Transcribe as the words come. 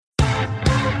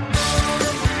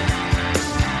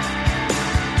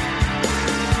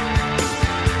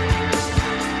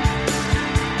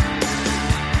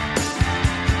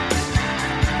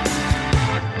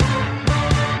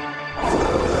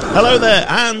Hello there,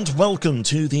 and welcome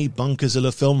to the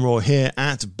Bunkerzilla Film Roar here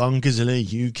at Bunkerzilla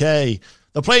UK,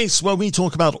 the place where we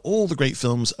talk about all the great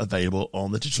films available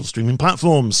on the digital streaming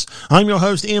platforms. I'm your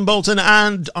host, Ian Bolton,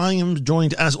 and I am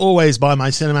joined, as always, by my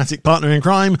cinematic partner in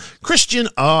crime, Christian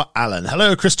R. Allen.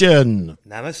 Hello, Christian.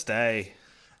 Namaste.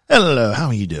 Hello, how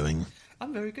are you doing?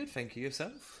 I'm very good, thank you.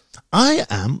 Yourself? I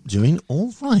am doing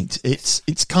all right.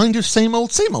 It's kind of same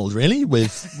old, really.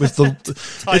 With the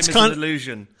Time is an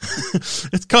illusion.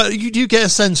 It's kind of, you do get a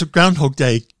sense of Groundhog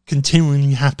Day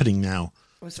continually happening now,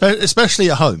 especially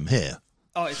at home here.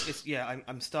 Oh, it's yeah.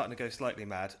 I'm starting to go slightly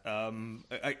mad. I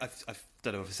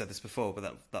don't know if I said this before,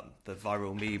 but that the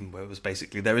viral meme where it was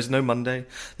basically there is no Monday,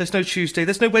 there's no Tuesday,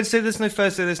 there's no Wednesday, there's no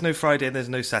Thursday, there's no Friday, and there's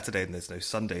no Saturday, and there's no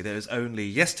Sunday. There is only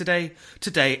yesterday,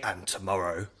 today, and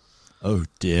tomorrow. Oh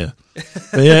dear.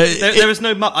 Yeah, there is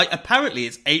no. Apparently,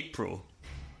 it's April.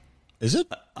 Is it?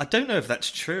 I don't know if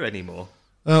that's true anymore.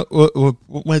 Well,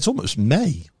 it's almost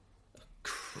May.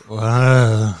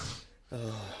 When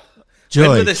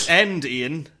will this end,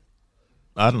 Ian?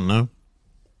 I don't know.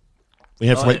 We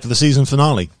have to wait for the season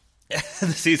finale. The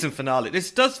season finale.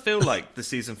 This does feel like the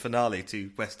season finale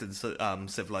to Western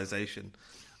civilization.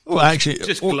 Well, actually,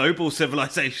 just global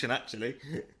civilization, actually.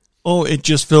 Or it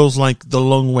just feels like the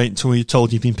long wait until you're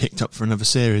told you've been picked up for another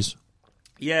series.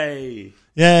 Yay.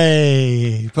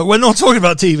 Yay. But we're not talking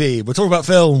about TV. We're talking about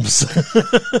films.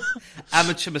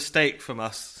 Amateur mistake from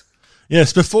us.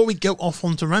 Yes, before we go off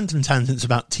onto random tangents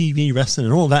about TV, wrestling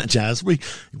and all that jazz, we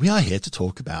are here to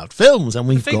talk about films. And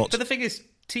But the thing is,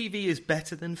 TV is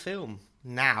better than film.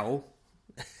 Now.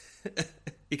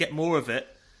 You get more of it.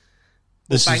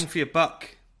 Bang for your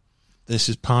buck. This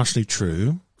is partially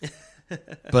true.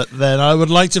 But then I would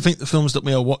like to think the films that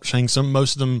we are watching,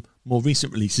 most of them more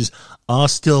recent releases, are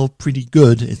still pretty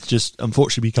good. It's just,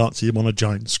 unfortunately, we can't see them on a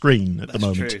giant screen at the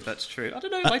moment. That's true. I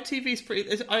don't know, my TV's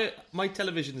pretty... my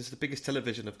television is the biggest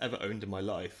television I've ever owned in my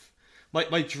life.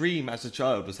 My dream as a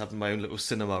child was having my own little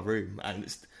cinema room, and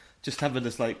it's just having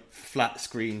this like flat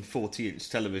screen 40-inch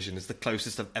television is the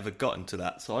closest I've ever gotten to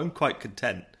that, so I'm quite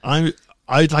content.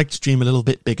 I'd like to dream a little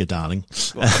bit bigger, darling.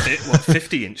 What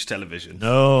 50-inch television?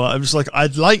 No,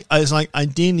 ideally,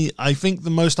 I think the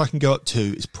most I can go up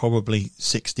to is probably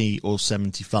 60 or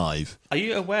 75. Are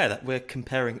you aware that we're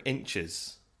comparing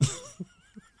inches?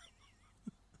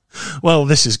 Well,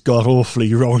 this has got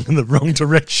awfully wrong in the wrong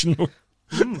direction.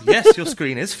 Yes, your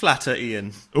screen is flatter,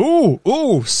 Ian.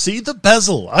 Ooh, see the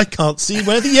bezel. I can't see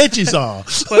where the edges are.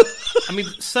 Well, I mean,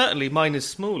 certainly mine is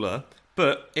smaller,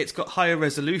 but it's got higher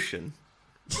resolution.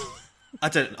 I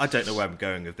don't know where I'm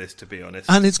going with this, to be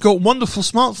honest. And it's got wonderful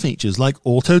smart features like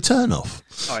auto turn off.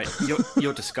 All right,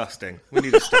 you're disgusting. We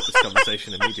need to stop this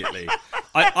conversation immediately.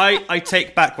 I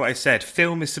take back what I said.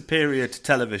 Film is superior to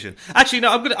television. Actually,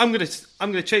 no, I'm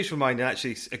gonna change my mind and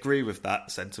actually agree with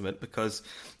that sentiment, because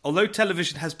although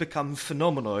television has become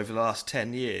phenomenal over the last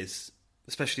 10 years,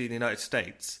 especially in the United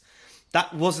States,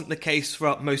 that wasn't the case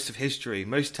throughout most of history.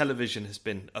 Most television has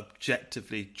been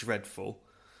objectively dreadful.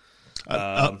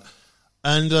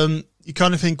 And you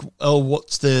kind of think, oh,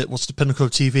 what's the pinnacle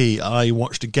of TV? I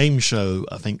watched a game show,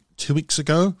 I think, 2 weeks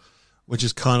ago, which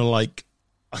is kind of like,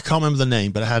 I can't remember the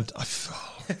name, but it had...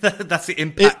 That's the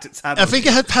impact it's had. I think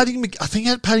it had Paddy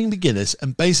McGuinness,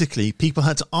 and basically people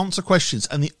had to answer questions,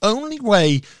 and the only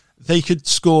way they could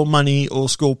score money or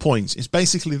score points is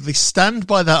basically they stand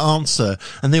by that answer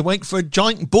and they wait for a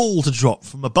giant ball to drop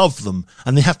from above them,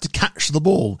 and they have to catch the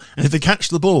ball. And if they catch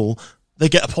the ball, they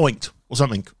get a point or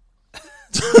something.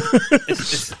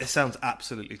 It sounds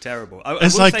absolutely terrible.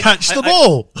 It's like catch the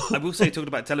ball. I will say, talking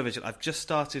about television, I've just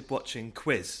started watching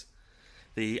Quiz,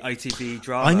 the ITV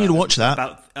drama. I need to watch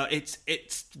that. It's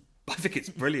I think it's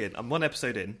brilliant. I'm one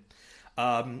episode in.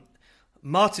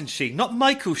 Martin Sheen, not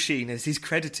Michael Sheen as he's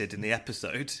credited in the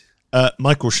episode.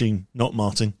 Michael Sheen, not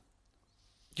Martin.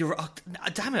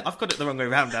 Damn it, I've got it the wrong way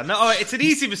around now. No, it's an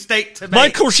easy mistake to make.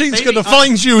 Michael Sheen's going to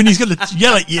find you and he's going to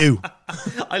yell at you.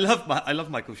 I love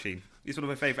Michael Sheen. He's one of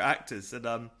my favourite actors.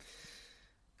 And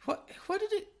what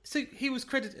did it? So he was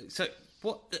credited. So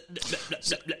what?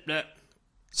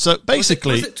 So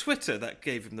basically, was it Twitter that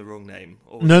gave him the wrong name?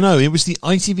 No, it was the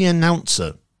ITV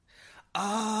announcer.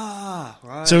 Ah,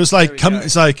 right. So it's like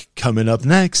coming up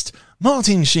next,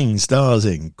 Martin Sheen stars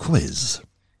in Quiz.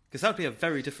 Because that would be a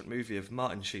very different movie if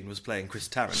Martin Sheen was playing Chris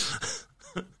Tarrant.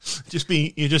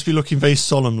 You'd just be looking very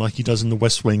solemn like he does in The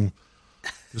West Wing.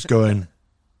 Just going,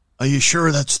 are you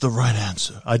sure that's the right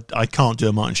answer? I can't do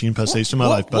a Martin Sheen impersonation in my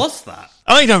life. What was that?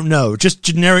 I don't know. Just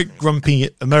generic grumpy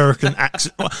American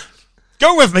accent.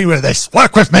 Go with me with this.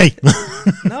 Work with me.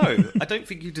 No, I don't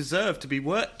think you deserve to be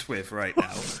worked with right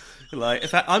now. Like, in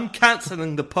fact, I'm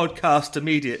cancelling the podcast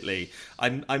immediately.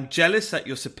 I'm jealous at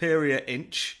your superior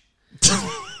inch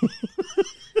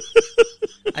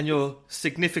and your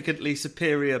significantly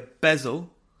superior bezel.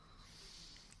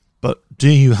 But do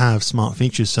you have smart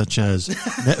features such as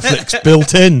Netflix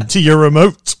built in to your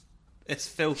remote? This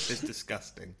filth is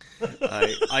disgusting.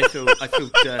 I feel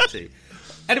dirty.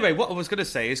 Anyway, what I was going to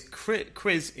say is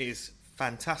Quiz is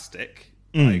fantastic.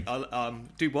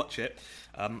 Do watch it.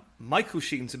 Michael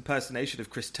Sheen's impersonation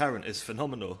of Chris Tarrant is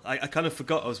phenomenal. I kind of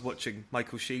forgot I was watching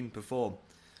Michael Sheen perform.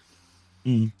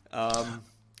 And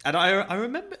I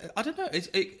remember, I don't know,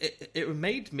 it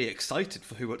made me excited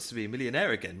for Who Wants to Be a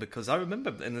Millionaire again, because I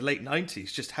remember in the late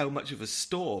 90s just how much of a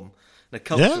storm and a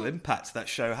cultural impact that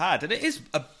show had. And it is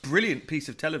a brilliant piece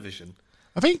of television.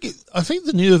 I think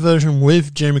the newer version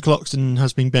with Jeremy Clarkson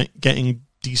has been getting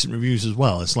decent reviews as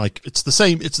well. It's like it's the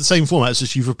same format. It's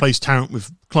just you've replaced Tarrant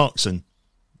with Clarkson.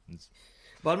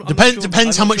 Well,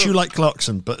 depends how much you like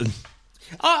Clarkson, but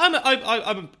I'm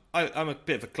a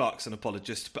bit of a Clarkson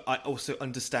apologist, but I also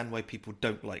understand why people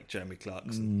don't like Jeremy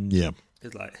Clarkson. Yeah,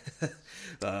 it's like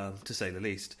to say the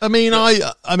least. I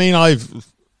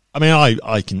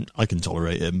can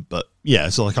tolerate him, but yeah,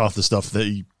 it's like half the stuff that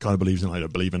he kind of believes in, I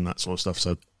don't believe in, that sort of stuff.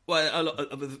 So, well,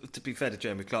 to be fair to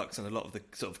Jeremy Clarkson, a lot of the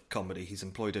sort of comedy he's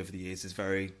employed over the years is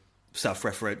very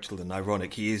self-referential and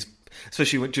ironic. He is,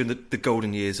 especially during the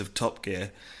golden years of Top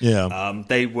Gear. Yeah,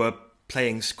 they were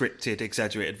playing scripted,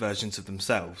 exaggerated versions of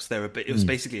themselves. It was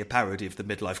basically a parody of the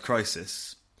midlife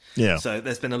crisis. Yeah. So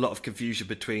there's been a lot of confusion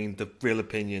between the real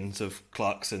opinions of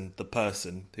Clarkson, the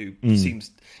person, who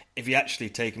seems, if you actually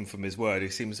take him from his word, he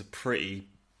seems a pretty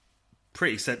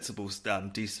sensible,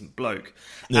 decent bloke,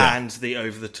 and the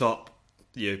over-the-top,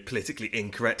 politically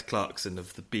incorrect Clarkson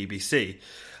of the BBC,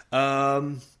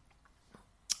 and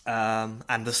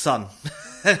the Sun,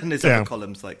 and his other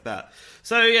columns like that.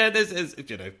 So yeah, there's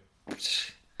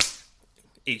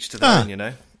each to their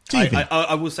own.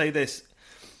 I will say this.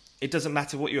 It doesn't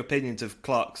matter what your opinions of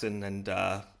Clarkson and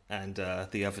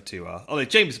the other two are. Although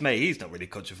James May, he's not really a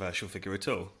controversial figure at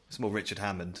all. It's more Richard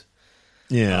Hammond.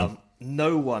 Yeah.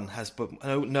 No one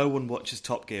watches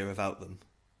Top Gear without them.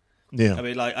 Yeah. I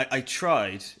mean, like I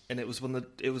tried, and it was one of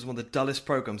the dullest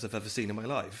programs I've ever seen in my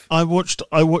life. I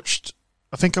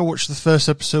think I watched the first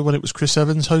episode when it was Chris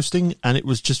Evans hosting, and it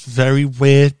was just very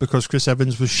weird because Chris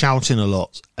Evans was shouting a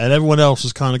lot, and everyone else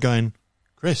was kind of going,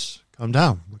 "Chris, calm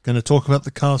down. We're going to talk about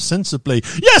the car sensibly."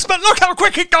 Yes, but look how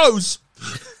quick it goes.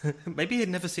 Maybe he'd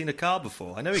never seen a car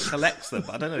before. I know he collects them,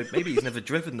 but I don't know. Maybe he's never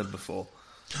driven them before.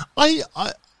 I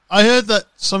heard that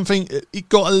it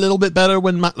got a little bit better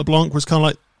when Matt LeBlanc was kind of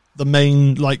like the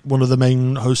main, like one of the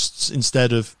main hosts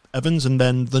instead of Evans, and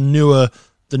then the new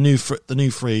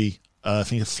three, I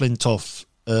think Flintoff,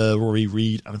 Rory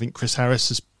Reid, and I think Chris Harris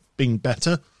has been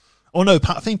better. Oh no,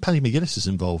 I think Paddy McGuinness is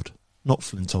involved, not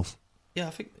Flintoff. Yeah,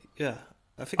 I think.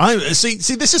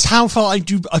 See. This is how far I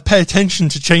pay attention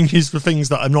to changes for things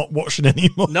that I'm not watching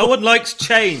anymore. No one likes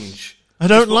change. I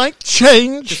don't like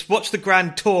change. Just watch the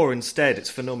Grand Tour instead. It's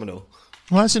phenomenal.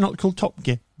 Why is it not called Top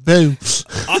Gear? Boo.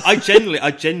 I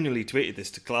genuinely tweeted this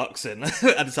to Clarkson at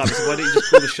the time. I said, why don't you just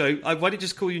call the show? Why don't you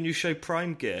just call your new show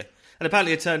Prime Gear? And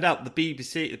apparently, it turned out the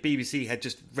BBC had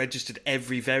just registered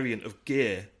every variant of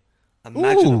gear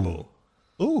imaginable.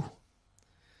 Ooh.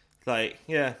 Like,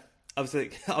 yeah. I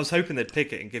was hoping they'd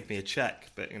pick it and give me a check,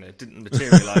 but it didn't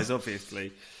materialise.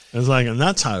 Obviously, I was like, and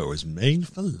that's how it was made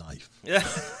for life. Yeah.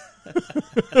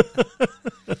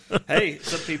 Hey,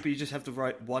 some people you just have to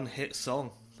write one hit song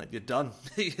and you're done.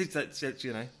 That's it,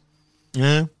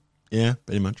 Yeah,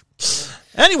 pretty much.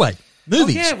 Anyway,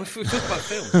 movies. Oh yeah, we're talking about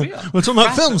films. We're talking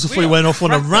about films. If we went off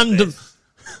on a random.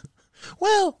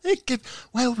 Well,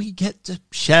 we get to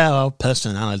share our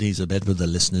personalities a bit with the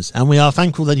listeners, and we are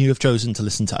thankful that you have chosen to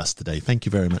listen to us today. Thank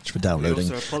you very much for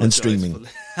downloading and streaming.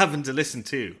 For having to listen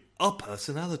to our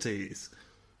personalities.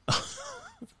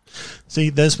 See,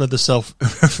 there's where the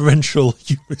self-referential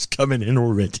humor's coming in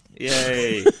already.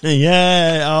 Yay!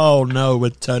 Yeah! Oh no, we're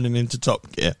turning into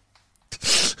Top Gear.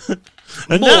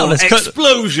 And more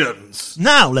explosions.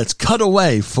 Now let's cut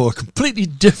away for a completely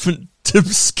different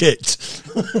skit.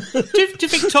 Do you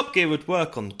think Top Gear would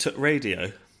work on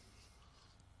radio?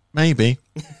 Maybe.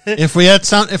 if we had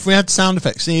sound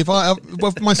effects. See,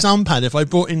 with my sound pad, if I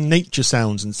brought in nature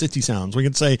sounds and city sounds, we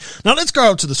could say, now let's go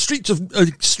out to the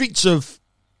streets of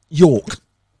York.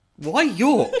 Why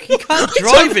York? You can't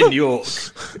drive in York.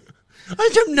 I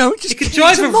don't know. You can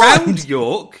drive around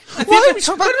York. When was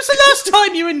the last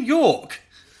time you were in York?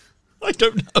 I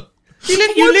don't know.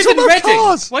 You live in Reading.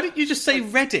 Cars. Why didn't you just say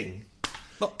Reading?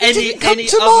 Not any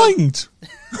mind.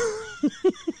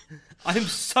 I'm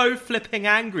so flipping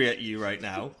angry at you right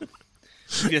now.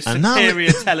 With your And now-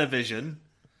 superior television.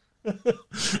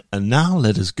 And now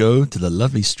let us go to the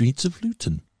lovely streets of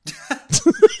Luton.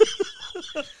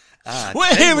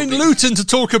 We're here in Luton to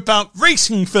talk about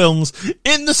racing films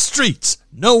in the streets.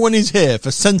 No one is here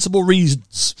for sensible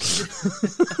reasons.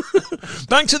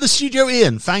 Back to the studio,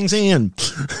 Ian. Thanks, Ian.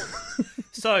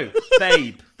 So,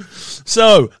 Babe.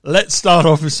 So, let's start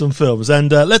off with some films.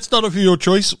 And let's start off with your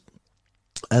choice.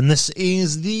 And this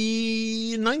is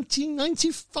the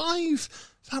 1995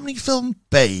 family film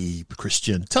Babe.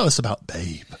 Christian, tell us about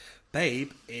Babe.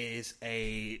 Babe is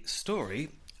a story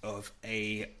of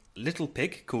a little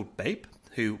pig called Babe,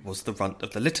 who was the runt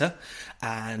of the litter,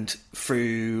 and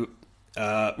through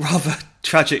rather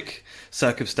tragic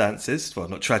circumstances, well,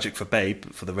 not tragic for Babe,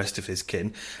 but for the rest of his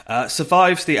kin,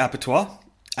 survives the abattoir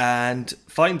and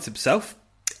finds himself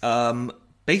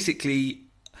basically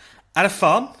at a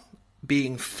farm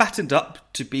being fattened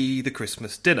up to be the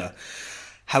Christmas dinner.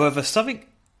 However, something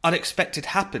unexpected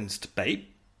happens to Babe.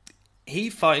 He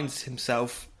finds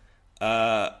himself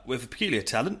with a peculiar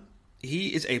talent.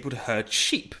 He is able to herd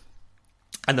sheep.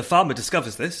 And the farmer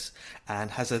discovers this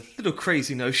and has a little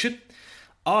crazy notion.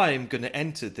 I'm going to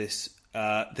enter this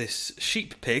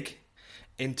sheep pig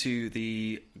into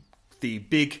the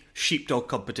big sheepdog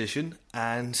competition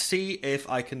and see if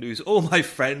I can lose all my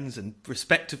friends and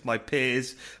respect of my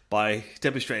peers by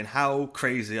demonstrating how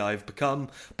crazy I've become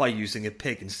by using a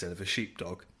pig instead of a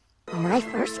sheepdog. When I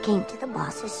first came to the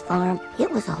boss's farm,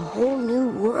 it was a whole new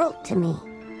world to me.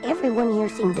 Everyone here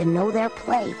seemed to know their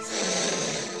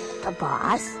place. The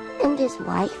boss and his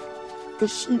wife, the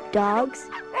sheepdogs,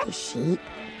 the sheep,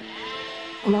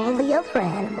 and all the other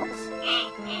animals.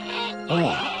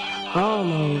 Well,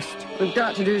 almost. We've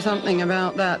got to do something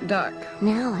about that duck.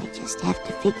 Now I just have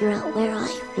to figure out where I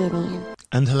fit in.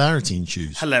 And hilarity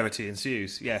ensues. Hilarity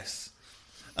ensues, yes.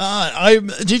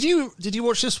 Did you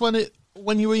watch this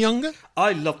when you were younger?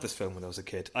 I loved this film when I was a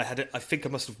kid. I think I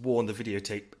must have worn the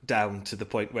videotape down to the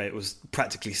point where it was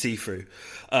practically see-through.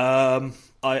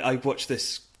 I watched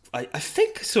this. I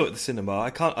think I saw it at the cinema.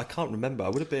 I can't remember. I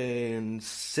would have been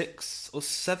 6 or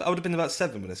 7. I would have been about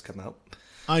 7 when this came out.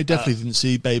 I definitely didn't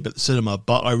see Babe at the cinema,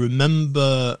 but I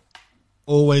remember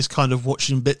always kind of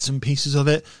watching bits and pieces of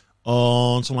it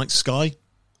on something like Sky.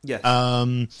 Yes.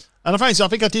 And I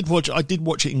think I did watch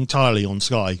it entirely on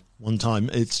Sky one time.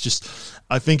 It's just,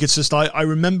 I think it's just, I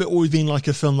remember it always being like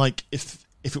a film, like if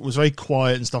it was very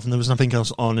quiet and stuff and there was nothing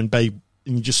else on and Babe,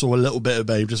 and you just saw a little bit of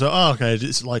Babe, just like, oh, okay,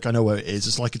 it's like, I know where it is.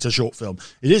 It's like it's a short film.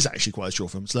 It is actually quite a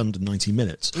short film. It's 11 to 19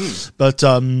 minutes. But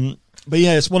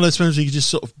yeah, it's one of those films where you can just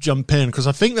sort of jump in, because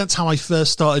I think that's how I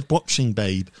first started watching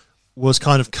Babe, was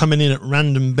kind of coming in at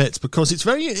random bits, because it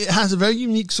has a very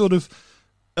unique sort of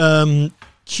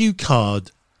cue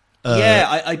card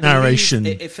I narration.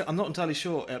 I'm not entirely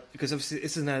sure, because obviously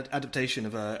it's an adaptation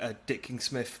of a Dick King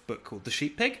Smith book called The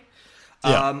Sheep Pig.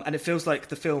 And it feels like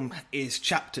the film is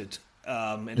chaptered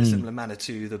in a similar manner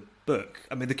to the book.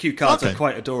 I mean, the cue cards are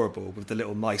quite adorable, with the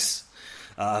little mice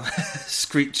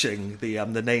screeching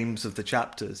the names of the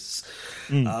chapters,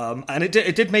 and it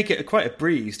did make it quite a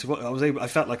breeze to what I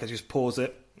felt like I just pause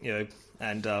it,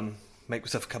 and make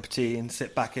myself a cup of tea and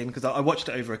sit back in, because I watched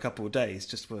it over a couple of days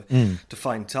just to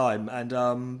find time, and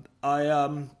I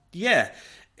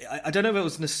don't know if it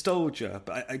was nostalgia,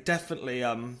 but I definitely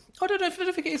I don't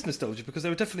think it is nostalgia, because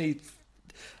there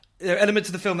are elements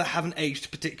of the film that haven't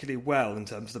aged particularly well in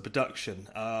terms of the production.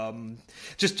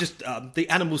 Just the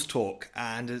animals talk,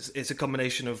 and it's a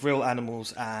combination of real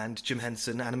animals and Jim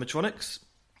Henson animatronics.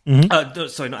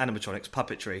 Sorry, not animatronics,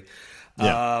 puppetry.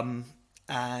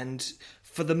 And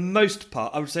for the most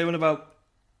part, I would say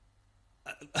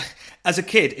as a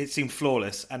kid, it seemed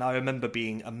flawless, and I remember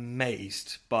being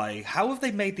amazed by how have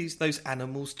they made those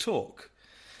animals talk,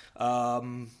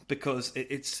 because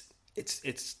it's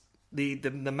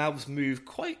the mouths move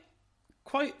quite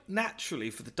naturally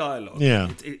for the dialogue. Yeah,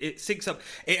 it syncs up.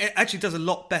 It actually does a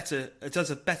lot better. It does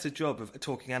a better job of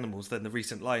talking animals than the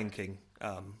recent Lion King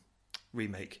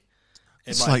remake.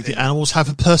 It's like the animals have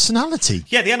a personality.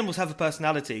 Yeah, the animals have a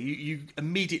personality. You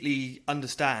immediately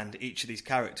understand each of these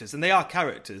characters, and they are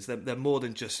characters. They're more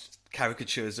than just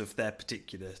caricatures of their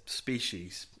particular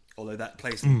species, although that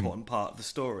plays an important part of the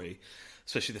story,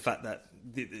 especially the fact that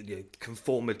the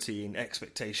conformity and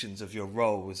expectations of your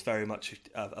role was very much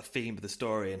a theme of the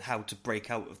story, and how to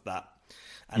break out of that.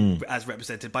 And as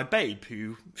represented by Babe,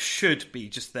 who should be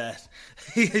just there.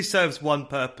 He serves one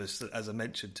purpose, as I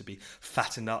mentioned, to be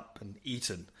fattened up and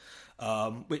eaten.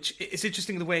 Which is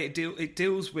interesting the way it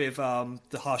deals with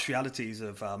the harsh realities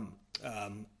of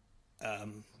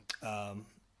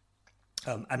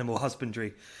animal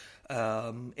husbandry,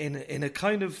 in a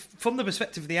kind of, from the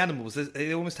perspective of the animals,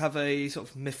 they almost have a sort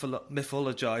of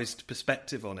mythologized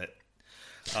perspective on it.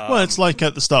 Well, it's like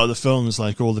at the start of the film, it's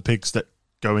like all the pigs that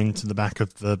go into the back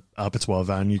of the abattoir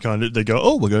van. They go,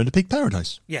 "Oh, we're going to pig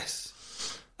paradise." Yes,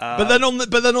 but then on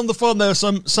the farm, there are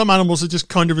some animals are just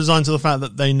kind of resigned to the fact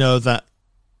that they know that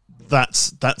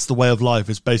that's the way of life.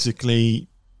 It's basically,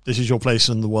 this is your place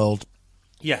in the world.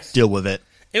 Yes, deal with it.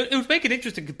 It would make an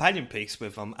interesting companion piece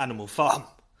with Animal Farm.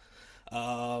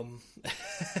 But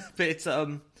it's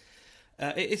a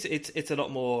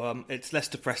lot more. It's less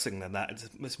depressing than that.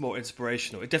 It's more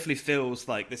inspirational. It definitely feels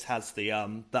like this has the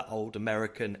that old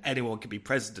American anyone can be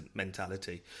president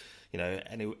mentality. You know,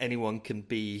 anyone can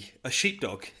be a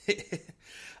sheepdog.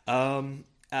 And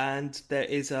there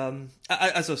is as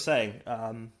I was saying.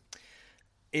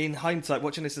 In hindsight,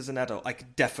 watching this as an adult, I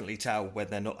could definitely tell when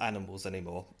they're not animals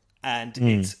anymore. And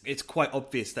it's quite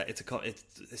obvious that it's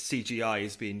CGI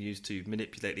is being used to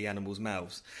manipulate the animals'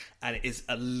 mouths, and it is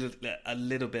a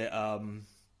little bit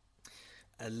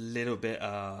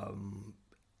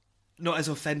not as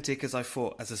authentic as I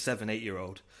thought as a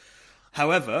 7-8-year-old.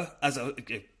 However,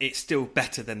 it's still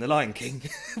better than The Lion King,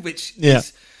 which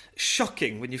is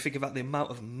shocking when you think about the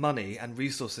amount of money and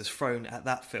resources thrown at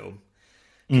that film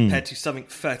compared to something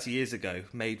 30 years ago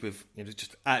made with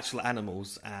just actual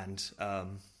animals and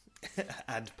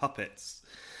puppets.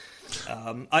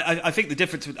 I think the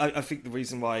difference. I think the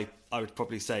reason why I would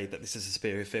probably say that this is a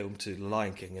superior film to The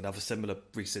Lion King and other similar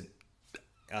recent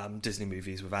Disney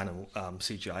movies with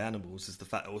CGI animals is the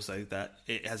fact also that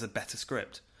it has a better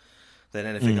script than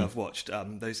anything I've watched.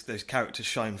 Those characters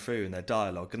shine through in their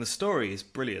dialogue, and the story is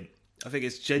brilliant. I think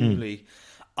it's genuinely.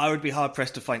 I would be hard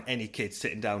pressed to find any kid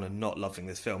sitting down and not loving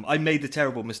this film. I made the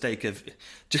terrible mistake of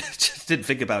just didn't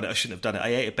think about it. I shouldn't have done it. I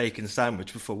ate a bacon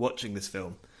sandwich before watching this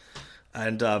film,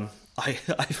 and I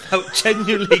felt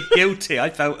genuinely guilty. I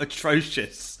felt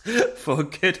atrocious for a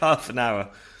good half an hour.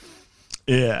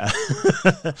 Yeah,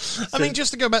 I mean,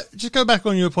 just go back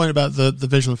on your point about the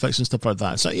visual effects and stuff like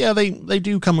that. So yeah, they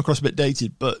do come across a bit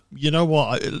dated, but you know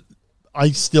what?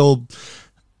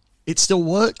 It still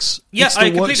works. Yeah,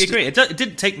 I completely agree. It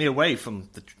didn't take me away from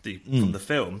the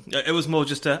film. It was more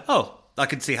just I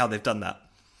can see how they've done that.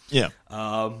 Yeah,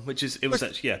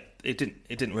 it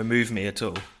didn't remove me at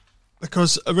all.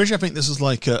 Because originally I think this was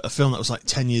like a film that was like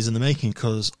 10 years in the making.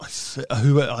 Because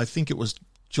I think it was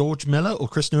George Miller or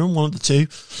Chris Nolan, one of the two.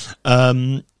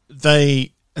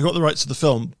 They got the rights to the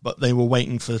film, but they were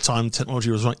waiting for the time technology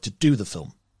was right to do the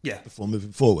film. Yeah, before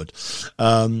moving forward.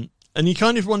 And you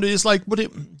kind of wonder, it's like,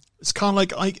 it's kind of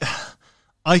like,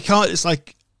 I can't, it's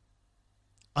like,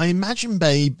 I imagine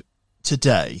Babe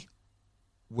today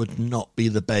would not be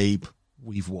the Babe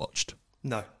we've watched.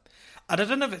 No. And I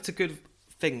don't know if it's a good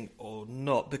thing or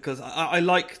not, because I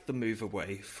like the move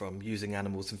away from using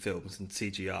animals in films and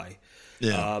CGI.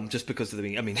 Yeah. Just because of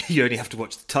you only have to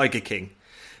watch the Tiger King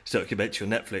documentary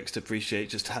on Netflix to appreciate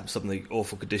just how some of the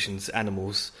awful conditions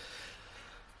animals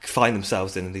find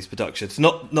themselves in these productions.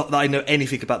 Not that I know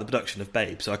anything about the production of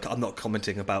Babe, so I'm not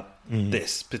commenting about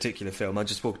this particular film. I'm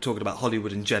just talking about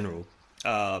Hollywood in general,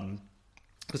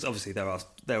 because obviously there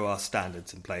are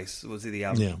standards in place. Was it the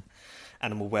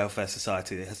Animal Welfare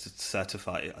Society that has to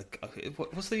certify?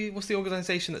 What's the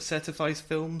organisation that certifies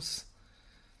films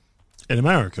in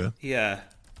America? Yeah,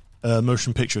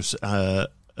 Motion Picture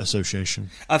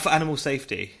Association for animal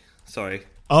safety. Sorry.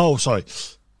 Oh, sorry.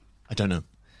 I don't know.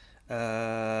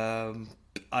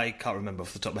 I can't remember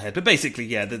off the top of my head, but basically,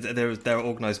 yeah, there are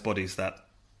organised bodies that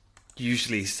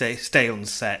usually stay on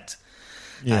set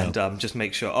and just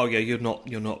make sure. Oh yeah, you're not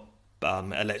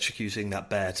electrocuting that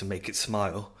bear to make it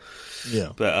smile. Yeah,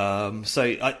 but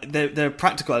there are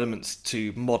practical elements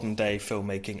to modern day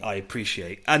filmmaking I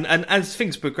appreciate, and as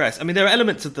things progress, I mean, there are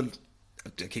elements of I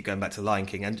keep going back to Lion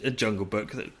King and Jungle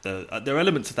Book. There are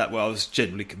elements of that where I was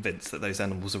genuinely convinced that those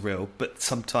animals are real, but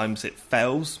sometimes it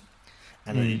fails.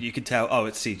 And you can tell,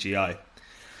 it's CGI.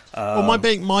 Well, my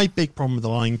big problem with the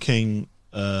Lion King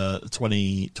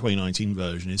 2019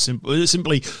 version is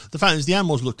simply the fact is the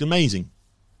animals looked amazing.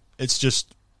 It's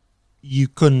just you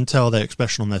couldn't tell their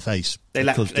expression on their face. They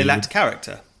lacked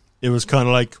character. It was kind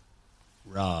of like,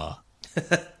 rah.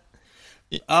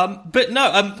 But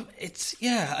no, it's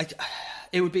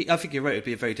it would be. I think you're right. It would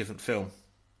be a very different film.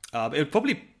 It would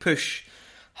probably push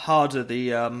harder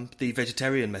the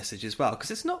vegetarian message as well,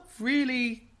 because it's not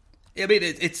really. I mean,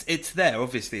 it's there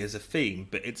obviously as a theme,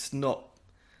 but it's not.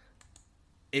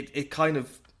 It kind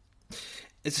of.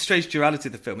 It's a strange duality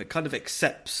of the film. It kind of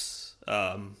accepts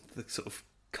the sort of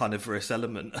carnivorous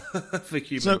element of the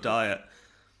human diet.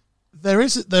 There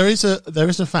is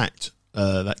a fact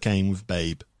that came with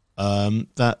Babe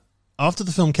that after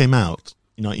the film came out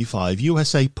in 95,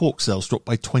 USA pork sales dropped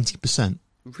by 20%.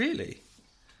 Really?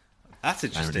 That's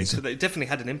interesting. So it definitely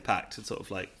had an impact on sort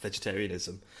of like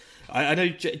vegetarianism. I know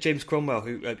James Cromwell,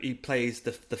 who he plays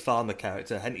the farmer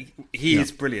character, and he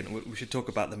is brilliant. We should talk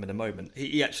about them in a moment.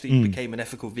 He actually became an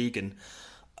ethical vegan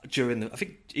during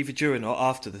either during or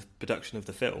after the production of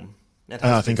the film.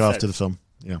 I think after the film,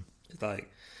 yeah.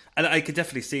 And I could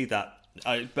definitely see that.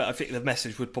 But I think the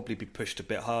message would probably be pushed a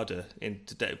bit harder in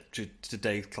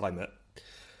today's climate.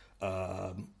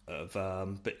 But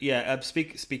yeah,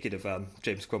 speaking of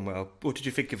James Cromwell, what did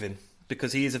you think of him?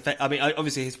 Because he is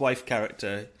obviously his wife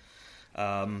character.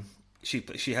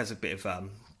 She has a bit of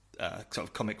sort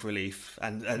of comic relief,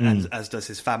 and as does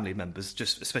his family members,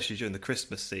 just especially during the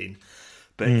Christmas scene.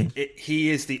 But he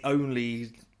is the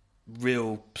only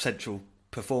real central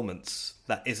performance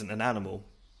that isn't an animal.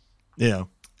 Yeah,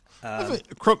 I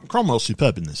think Cromwell's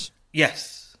superb in this.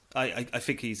 Yes, I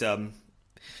think he's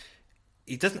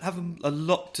he doesn't have a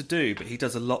lot to do, but he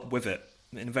does a lot with it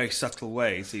in very subtle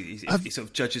ways. He sort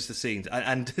of judges the scenes,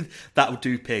 and "That'll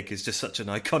do, pig" is just such an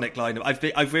iconic line.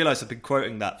 I've realised I've been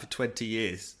quoting that for 20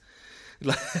 years.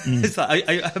 It's like,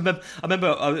 I remember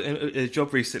in a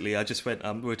job recently. I just went.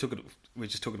 We were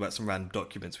just talking about some random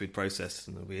documents we'd processed,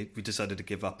 and we decided to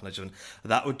give up. And I just went,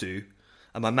 "That would do,"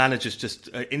 and my managers just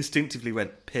instinctivly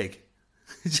went, "Pig."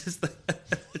 we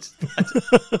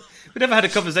never had a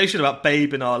conversation about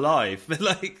Babe in our life,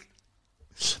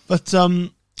 but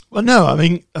well, no,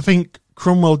 I think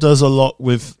Cromwell does a lot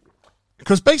with,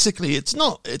 because basically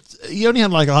he only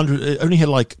had like 100, only had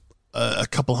like a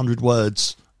couple hundred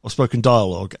words of spoken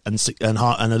dialogue, and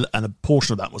a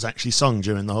portion of that was actually sung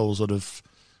during the whole sort of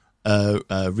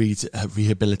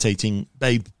rehabilitating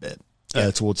Babe bit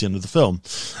towards the end of the film.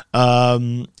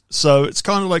 So it's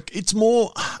kind of like,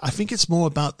 I think it's more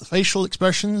about the facial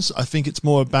expressions. I think it's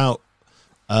more about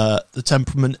the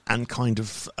temperament and kind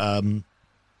of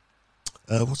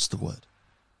what's the word?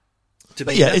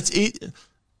 Demeanor.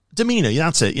 Demeanor.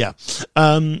 That's it. Yeah,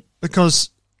 because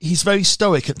he's very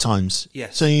stoic at times.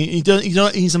 Yes. So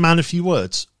he's a man of few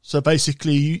words. So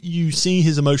basically, you see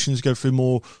his emotions go through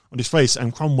more on his face,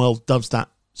 and Cromwell does that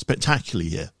spectacularly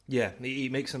here. Yeah, he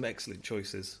makes some excellent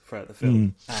choices throughout the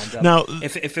film. And now, it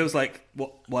feels like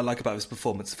what I like about his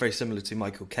performance, very similar to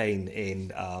Michael Caine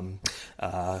in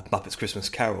Muppets Christmas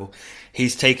Carol.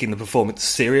 He's taking the performance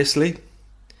seriously.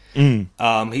 He's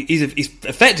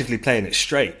effectively playing it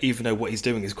straight, even though what he's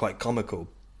doing is quite comical.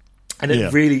 And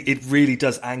it really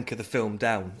does anchor the film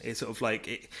down. It's sort of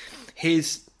like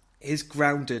his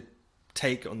grounded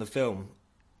take on the film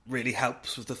really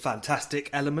helps with the fantastic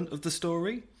element of the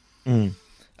story.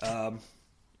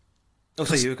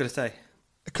 Also, you were going to say?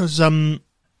 Because no,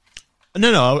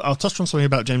 I'll touch on something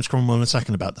about James Cromwell in a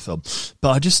second about the film. But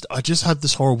I just had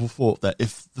this horrible thought that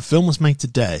if the film was made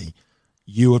today,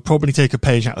 you would probably take a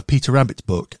page out of Peter Rabbit's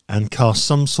book and cast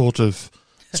some sort of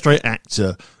straight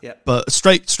actor, but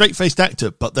straight-faced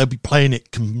actor, but they'll be playing it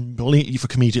completely for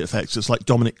comedic effects. It's like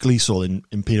Dominic Gleeson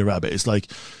in Peter Rabbit. It's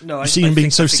like you see him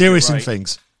being so serious in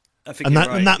things. And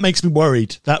that makes me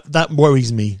worried. That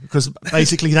worries me, because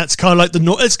basically that's kind of like the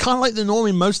norm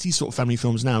in most of these sort of family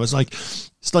films now. It's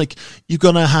like you're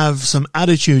gonna have some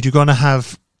attitude, you're gonna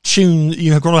have tune,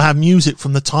 you're gonna have music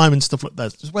from the time and stuff like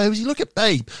that. Whereas you look at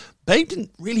Babe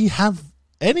didn't really have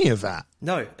any of that.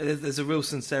 No, there's a real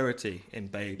sincerity in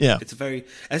Babe. Yeah,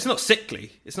 it's not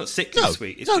sickly. It's not sickly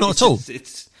sweet. Not at all.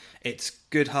 It's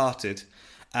good-hearted.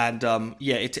 And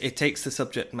it takes the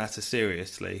subject matter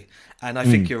seriously, and I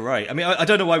think you're right. I mean, I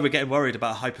don't know why we're getting worried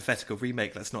about a hypothetical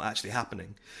remake that's not actually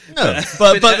happening. No,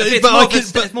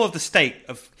 it's more of the state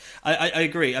of. I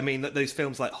agree. I mean, that those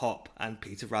films like Hop and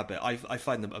Peter Rabbit, I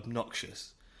find them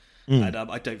obnoxious, and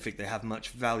I don't think they have much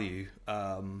value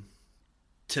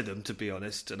to them, to be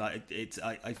honest. And I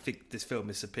think this film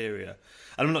is superior.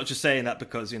 And I'm not just saying that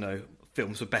because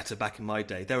films were better back in my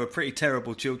day. There were pretty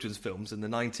terrible children's films in the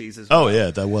 90s as well. Oh yeah,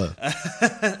 there were.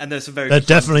 And there's some very there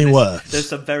definitely were. There's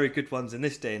some very good ones in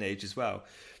this day and age as well.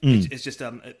 It's just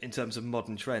in terms of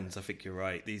modern trends, I think you're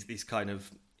right. These kind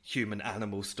of human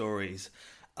animal stories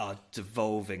are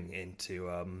devolving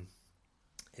into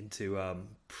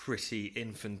pretty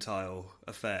infantile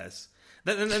affairs.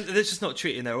 They're just not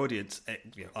treating their audience,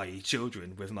 i.e.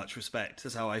 children, with much respect.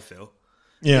 That's how I feel.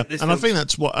 Yeah, I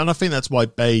think that's why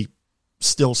Bay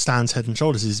still stands head and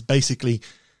shoulders. Is basically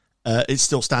it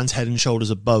still stands head and shoulders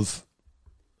above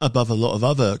a lot of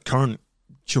other current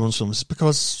children's films,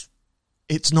 because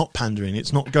it's not pandering.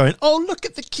 It's not going, oh, look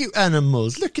at the cute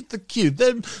animals, look at the cute,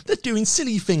 they're doing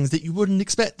silly things that you wouldn't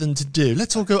expect them to do.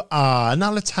 Let's all go,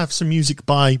 now let's have some music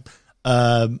by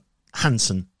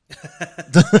Hanson.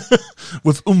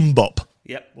 with Umbop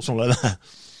Yep. or something like that.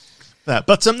 Yeah,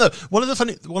 but no.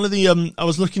 I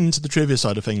was looking into the trivia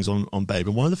side of things on Babe,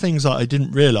 and one of the things that I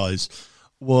didn't realise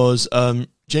was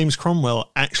James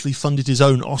Cromwell actually funded his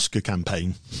own Oscar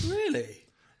campaign. Really?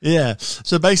 Yeah.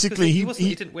 So basically,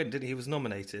 he didn't win, did he? He was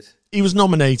nominated. He was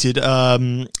nominated.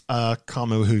 Can't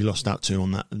remember who he lost out to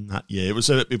on that year. It was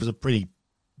a pretty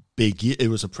big year. It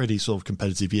was a pretty sort of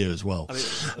competitive year as well.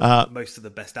 I mean, most of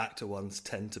the best actor ones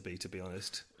tend to be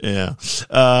honest. Yeah.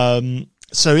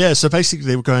 So basically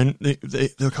they were going. They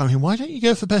were coming. Why don't you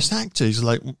go for best actor? He's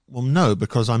like, well, no,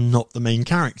 because I'm not the main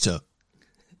character.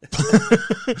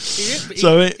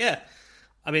 Yeah.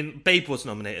 I mean, Babe was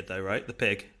nominated though, right? The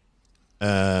pig.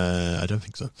 I don't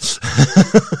think so.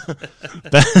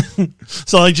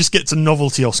 So I just get a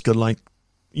novelty Oscar, like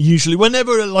usually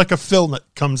whenever like a film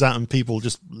that comes out and people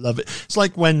just love it. It's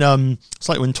like when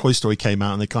Toy Story came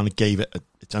out and they kind of gave it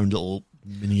its own little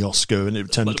mini Oscar and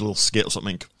it turned into a little skit or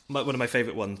something. One of my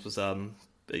favourite ones was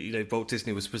Walt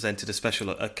Disney was presented a special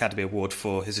Academy Award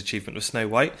for his achievement with Snow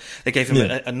White. They gave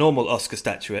him a normal Oscar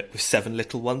statuette with 7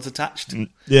 little ones attached.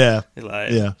 Yeah,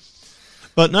 yeah.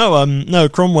 But no,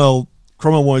 Cromwell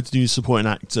wanted to do supporting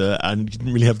actor and he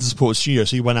didn't really have the support of studio,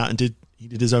 so he went out and did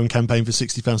his own campaign for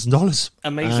 $60,000.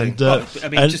 Amazing.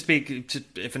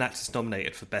 If an actor's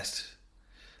nominated for best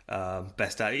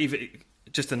actor, even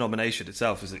just the nomination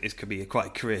itself could be quite a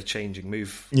career-changing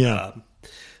move. Yeah.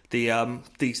 The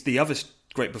other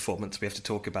great performance we have to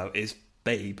talk about is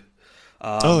Babe.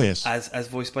 Yes, as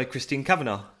voiced by Christine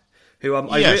Kavanagh, who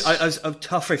yes. I was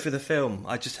halfway through the film.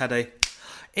 I just had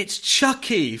it's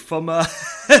Chucky from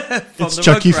it's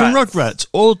Chucky from Rugrats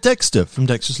or Dexter from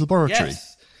Dexter's Laboratory.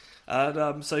 Yes,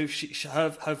 and so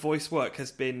her voice work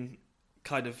has been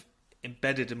kind of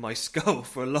embedded in my skull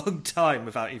for a long time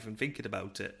without even thinking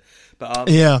about it. But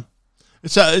yeah.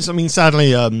 Sadly,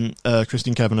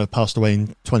 Christine Kavanagh passed away in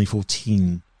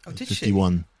 2014. Oh, did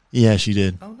 51. She? Yeah, she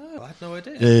did. Oh no, I had no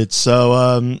idea.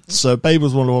 So Babe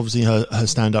was one of obviously her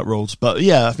standout roles. But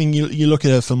yeah, I think you look at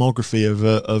her filmography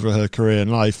over her career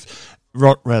and life,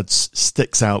 Rugrats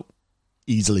sticks out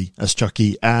easily as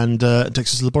Chucky and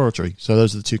Dexter's Laboratory. So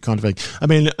those are the two kind of things. I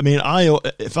mean,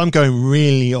 if I'm going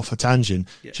really off a tangent,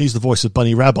 she's the voice of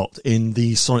Bunny Rabbit in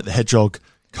the Sonic the Hedgehog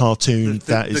cartoon.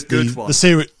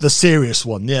 The serious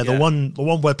one, the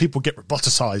one where people get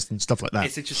roboticized and stuff like that.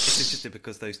 It's interesting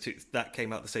because those two that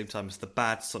came out at the same time as the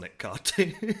bad Sonic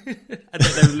cartoon. And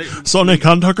then they were Sonic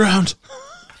Underground.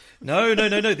 No,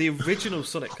 the original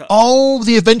Sonic cartoon. Oh,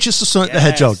 the Adventures of Sonic the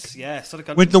Hedgehog. Yeah, Sonic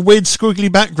Underground. With the weird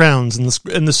squiggly backgrounds and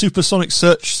the Supersonic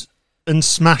Search and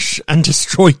Smash and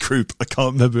Destroy group. I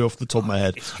can't remember off the top of my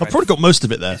head. I've probably got most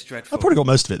of it there.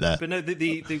 But no,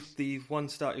 the one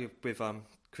starting with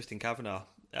Christine Kavanagh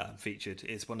featured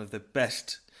is one of the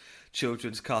best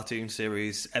children's cartoon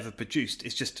series ever produced.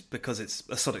 It's just because it's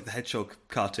a Sonic the Hedgehog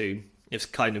cartoon, it's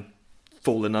kind of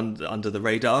fallen under the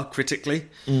radar critically.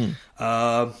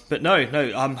 But no,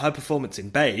 her performance in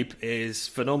Babe is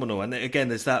phenomenal, and again,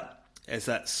 there's that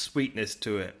sweetness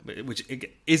to it, which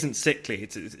isn't sickly.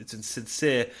 It's a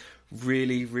sincere,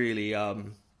 really, really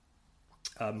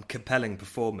compelling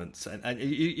performance, and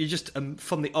you just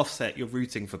from the offset, you're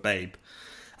rooting for Babe.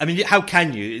 I mean, how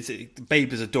can you?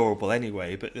 Babe is adorable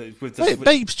anyway, but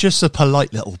Babe's just a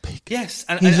polite little pig. Yes,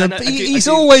 he's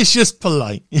always just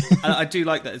polite. And I do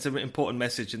like that. It's an important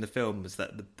message in the film is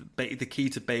that the key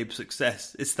to Babe's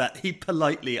success is that he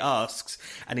politely asks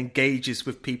and engages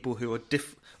with people who are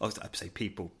different. I'd say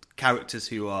people, characters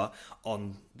who are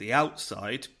on the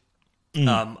outside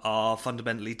are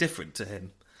fundamentally different to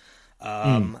him.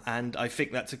 And I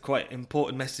think that's a quite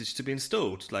important message to be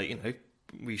installed. Like,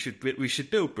 we should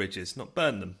build bridges, not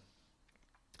burn them.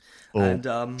 Or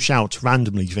and shout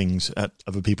randomly things at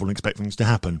other people and expect things to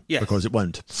happen because it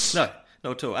won't. No,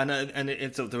 not at all. And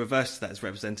it's the reverse to that is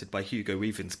represented by Hugo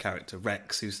Weaving's character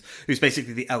Rex, who's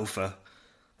basically the alpha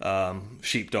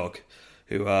sheepdog,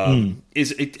 who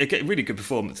is a really good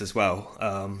performance as well.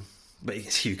 But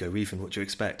it's Hugo Weaving. What do you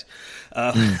expect?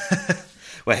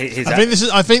 Well,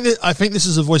 I think this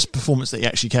is a voice performance that he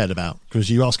actually cared about, because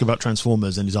you ask about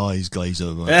Transformers and his eyes glaze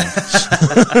over. I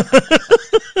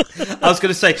was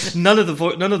going to say none of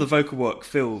the vocal work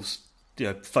feels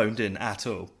phoned in at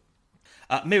all.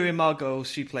 Miriam Margolyes,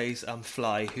 she plays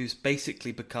Fly, who's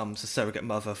basically becomes a surrogate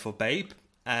mother for Babe,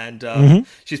 and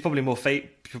she's probably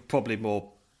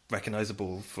more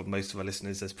recognisable for most of our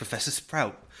listeners as Professor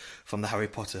Sprout from the Harry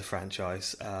Potter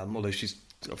franchise. Although she's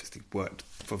obviously worked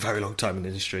for a very long time in the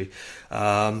industry,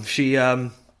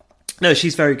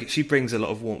 she's very good. She brings a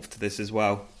lot of warmth to this as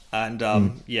well, and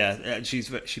she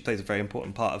plays a very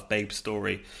important part of Babe's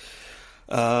story.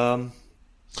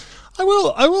 I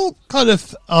will kind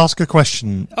of ask a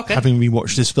question, Okay. having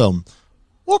rewatched this film.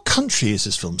 What country is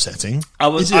this film setting? I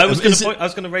was Is it-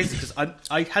 going to raise it because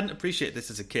I hadn't appreciated this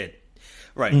as a kid.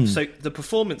 Right. So the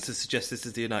performances suggest this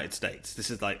is the United States. This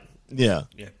is like Yeah,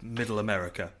 middle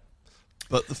America.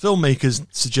 but the filmmakers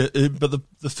suggest, but the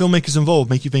filmmakers involved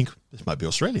make you think this might be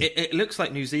Australia. It looks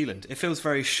like New Zealand. It feels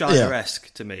very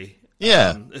Shire-esque to me.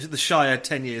 Yeah. The Shire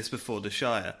 10 years before the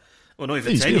Shire. Well, not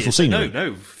even It's 10 beautiful years. scenery.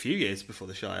 No, a few years before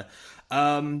the Shire.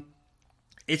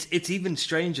 It's even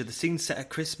stranger. The scene set at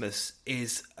Christmas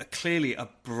is clearly a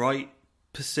bright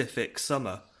Pacific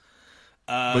summer.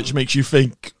 Which makes you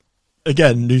think,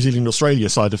 again, New Zealand, Australia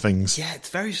side of things. Yeah, it's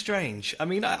very strange. I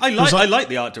mean, I Was like I- I like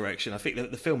the art direction. I think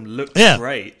that the film looks Yeah.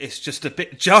 great. It's just a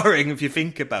bit jarring if you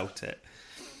think about it.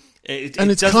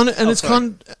 And it's kind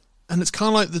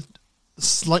of like the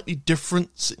slightly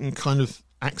difference in kind of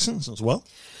accents as well.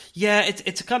 Yeah,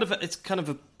 it's kind of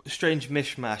a strange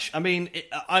mishmash. I mean,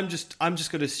 I'm just going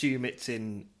to assume it's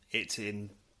in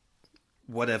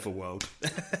whatever world.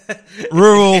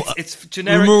 Rural, it's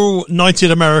generic. rural,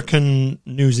 United American,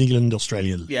 New Zealand,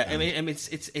 Australia. Yeah, I mean,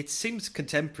 it seems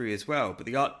contemporary as well, but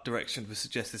the art direction would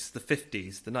suggest this is the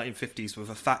 50s, the 1950s, with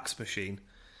a fax machine.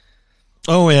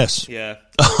 Oh yes. Yeah.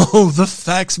 Oh, the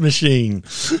fax machine.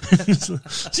 So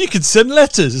you can send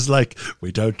letters. It's like,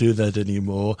 we don't do that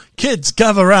anymore. Kids,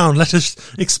 gather round. Let us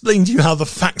explain to you how the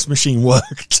fax machine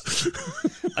worked.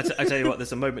 I tell you what,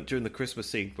 there's a moment during the Christmas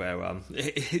scene where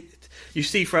you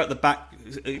see throughout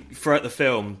the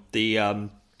film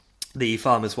the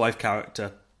farmer's wife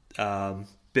character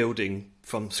building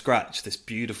from scratch this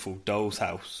beautiful doll's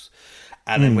house.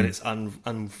 And then when it's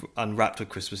unwrapped on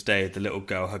Christmas Day, the little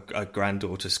girl, her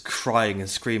granddaughter's crying and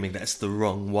screaming that it's the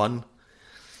wrong one.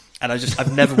 And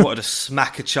I've never wanted to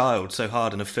smack a child so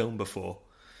hard in a film before.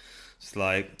 It's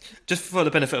like, just for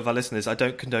the benefit of our listeners, I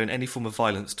don't condone any form of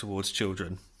violence towards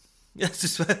children. Yes,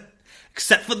 just,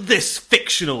 except for this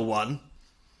fictional one.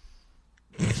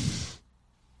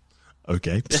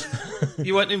 Okay.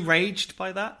 You weren't enraged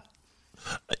by that?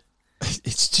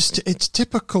 It's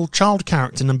typical child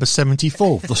character number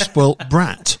 74, the spoilt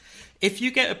brat. If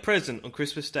you get a present on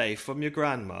Christmas Day from your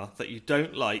grandma that you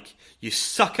don't like, you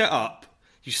suck it up,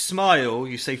 you smile,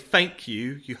 you say thank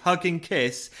you, you hug and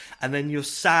kiss, and then you're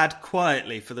sad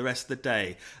quietly for the rest of the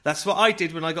day. That's what I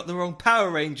did when I got the wrong Power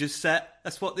Rangers set.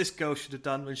 That's what this girl should have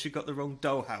done when she got the wrong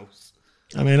dollhouse.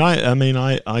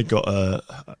 I got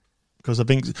because I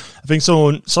think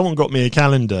someone got me a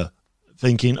calendar,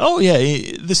 thinking, oh yeah,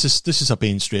 this is up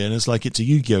Ian Street, and it's like it's a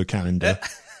Yu-Gi-Oh calendar,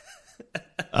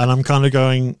 and I'm kind of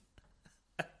going,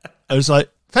 I was like,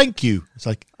 thank you. It's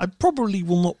like, I probably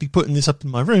will not be putting this up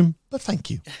in my room, but thank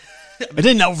you. I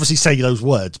didn't obviously say those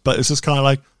words, but it's just kind of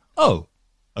like, oh,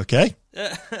 okay.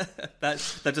 That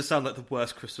does sound like the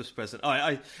worst Christmas present.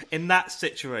 I in that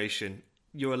situation,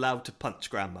 you're allowed to punch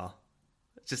grandma.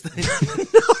 Just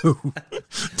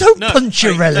Don't punch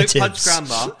your relatives. Don't punch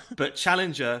grandma, but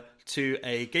challenge her to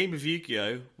a game of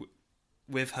Yu-Gi-Oh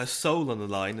with her soul on the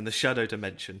line in the shadow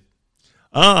dimension.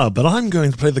 But I'm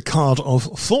going to play the card of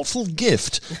Thoughtful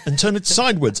Gift and turn it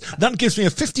sideways. That gives me a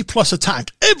 50+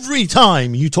 attack every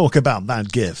time you talk about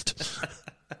that gift.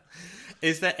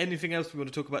 Is there anything else we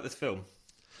want to talk about this film?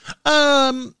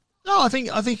 No, I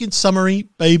think in summary,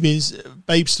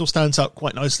 Babe still stands out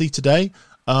quite nicely today.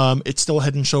 It's still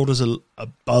head and shoulders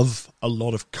above a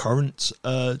lot of current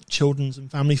children's and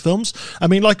family films. I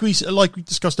mean, like we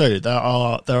discussed earlier, there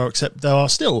are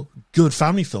still good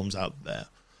family films out there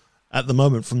at the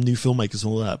moment from new filmmakers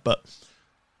and all that. But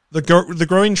the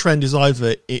growing trend is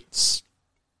either it's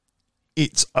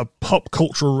a pop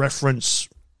cultural reference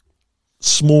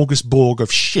smorgasbord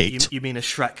of shit. You mean a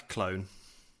Shrek clone?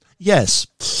 Yes.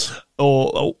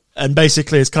 And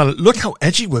basically it's kind of, look how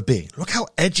edgy we're being. Look how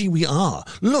edgy we are.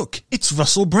 Look, it's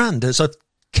Russell Brand as a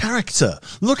character.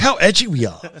 Look how edgy we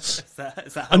are. Is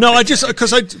that No, I just,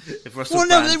 because I... If Russell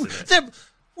Brand's in it.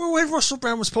 When Russell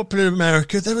Brand was popular in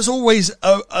America, there was always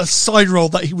a side role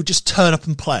that he would just turn up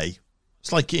and play.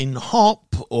 It's like in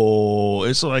Hop, or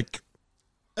it's like...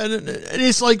 And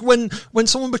it's like when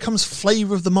someone becomes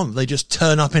flavour of the month, they just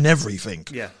turn up in everything.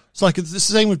 Yeah. It's like it's the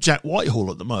same with Jack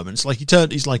Whitehall at the moment. It's like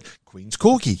he's like Queen's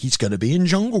Corky. He's going to be in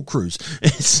Jungle Cruise.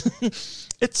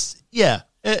 It's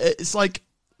like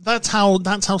that's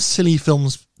how silly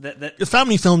films,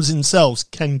 family films themselves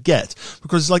can get,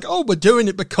 because it's like, oh, we're doing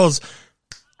it because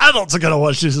adults are going to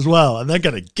watch this as well, and they're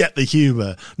going to get the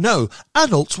humour. No,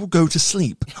 adults will go to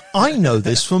sleep. I know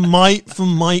this from my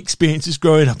experiences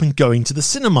growing up and going to the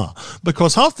cinema,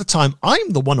 because half the time I'm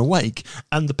the one awake,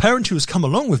 and the parent who has come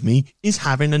along with me is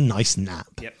having a nice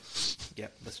nap. Yep. Yeah,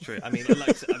 that's true. I mean,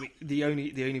 the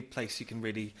only place you can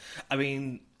really, I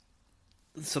mean,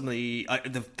 some of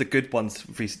the good ones,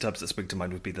 recent times that spring to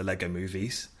mind would be the Lego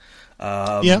movies.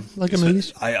 Lego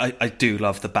movies. I do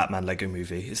love the Batman Lego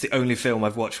movie. It's the only film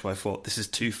I've watched where I thought, this is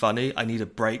too funny. I need a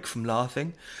break from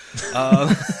laughing.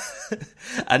 And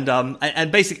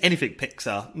basically anything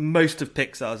Pixar, most of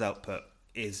Pixar's output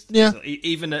is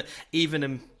even a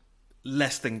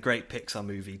less than great Pixar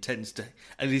movie tends to,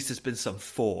 at least there's been some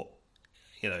thought,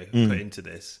 put into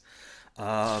this.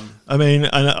 I mean,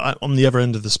 on the other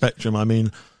end of the spectrum, I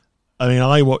mean,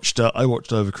 I watched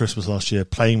over Christmas last year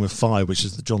Playing with Fire, which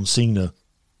is the John Cena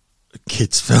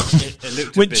kids film. It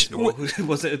looked abysmal.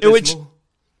 Was it abysmal?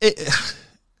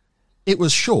 It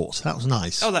was short. That was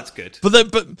nice. Oh, that's good.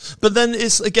 But then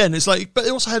it's like, but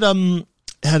it also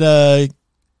had a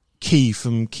Key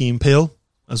from Key and Peele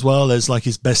as well as like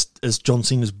his best, as John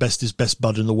Cena's best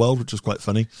bud in the world, which was quite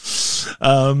funny.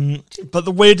 But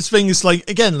the weirdest thing is, like,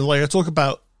 again, like I talk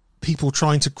about people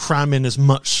trying to cram in as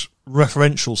much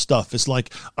referential stuff. It's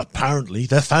like, apparently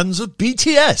they're fans of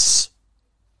BTS.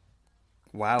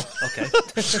 Wow. Okay.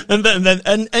 and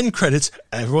then end credits.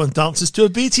 Everyone dances to a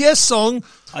BTS song.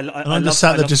 I love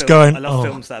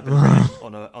films that have been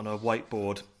written on a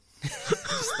whiteboard.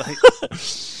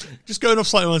 Just going off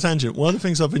slightly on a tangent, one of the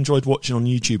things I've enjoyed watching on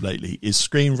YouTube lately is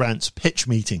Screen Rant's pitch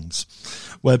meetings,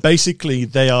 where basically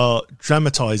they are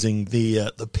dramatising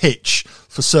the pitch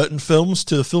for certain films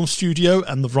to the film studio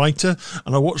and the writer.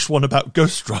 And I watched one about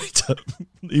Ghost Rider,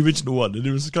 the original one, and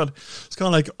it's kind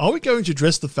of like, are we going to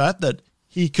address the fact that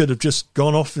he could have just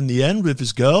gone off in the end with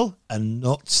his girl and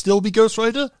not still be Ghost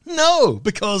Rider? No,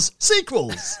 because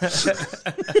sequels.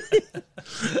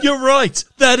 You're right.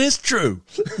 That is true.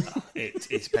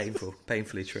 It's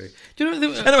painfully true. Do you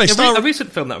know? Anyway, a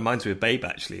recent film that reminds me of Babe,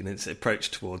 actually, and its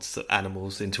approach towards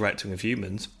animals interacting with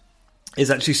humans, is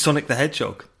actually Sonic the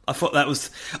Hedgehog. I thought that was,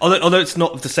 although it's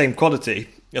not of the same quality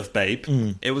of Babe,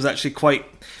 it was actually quite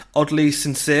oddly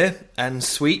sincere and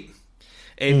sweet.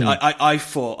 I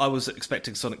thought I was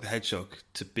expecting Sonic the Hedgehog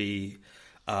to be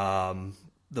the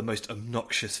most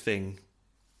obnoxious thing.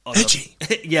 Edgy.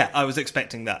 Yeah, I was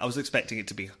expecting that. I was expecting it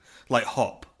to be like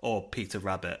Hop or Peter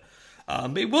Rabbit.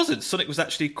 But it wasn't. Sonic was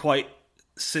actually quite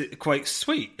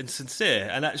sweet and sincere,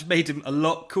 and that made him a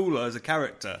lot cooler as a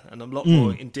character and a lot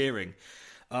more endearing.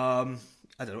 I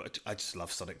don't know. I just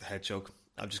love Sonic the Hedgehog.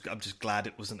 I'm just glad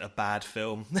it wasn't a bad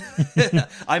film.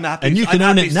 I'm happy. And you can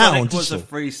own it now. Sonic was a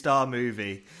 3-star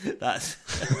movie.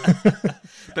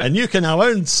 And you can now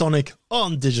own Sonic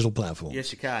on digital platforms.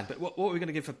 Yes, you can. But what are we going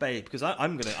to give for Babe? Because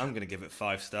I'm going to give it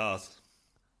 5 stars.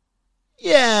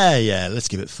 Yeah. Let's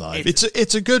give it 5.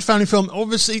 It's a good family film.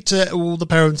 Obviously, to all the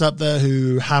parents out there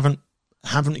who haven't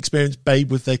experienced Babe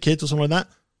with their kids or something like that,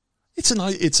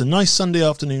 it's a nice Sunday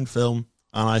afternoon film,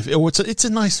 and it's a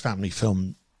nice family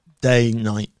film. Day,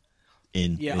 night,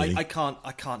 in. Yeah, really. I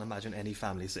can't imagine any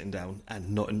family sitting down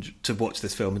and to watch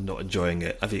this film and not enjoying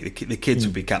it. I think the kids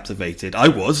would be captivated. I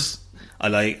was.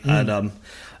 And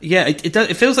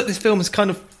it feels like this film has kind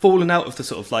of fallen out of the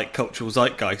sort of like cultural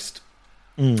zeitgeist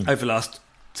over the last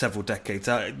several decades.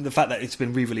 The fact that it's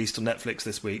been re-released on Netflix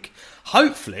this week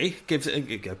hopefully gives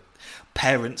it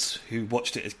parents who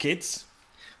watched it as kids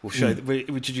will show we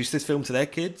introduce this film to their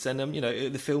kids, and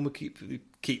the film will keep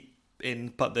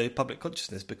in the public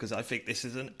consciousness, because I think this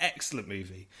is an excellent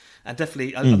movie, and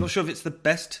definitely I'm not sure if it's the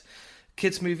best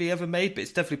kids movie ever made, but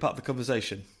it's definitely part of the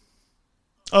conversation.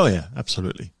 Oh yeah,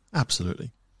 absolutely.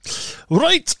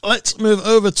 Right, let's move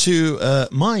over to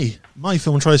my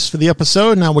film choice for the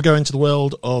episode. Now we're going to the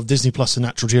world of Disney Plus and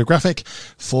Natural Geographic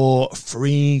for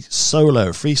Free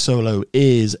Solo. Free Solo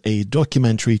is a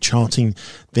documentary charting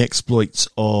the exploits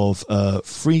of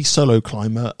free solo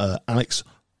climber Alex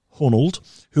Honnold,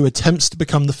 who attempts to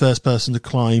become the first person to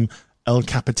climb El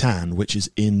Capitan, which is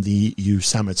in the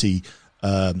Yosemite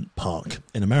Park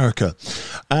in America.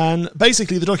 And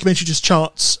basically the documentary just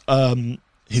charts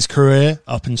his career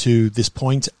up until this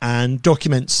point and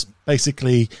documents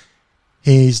basically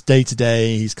his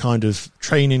day-to-day, his kind of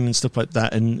training and stuff like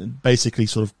that, and basically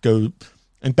sort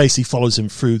of basically follows him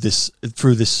through this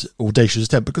audacious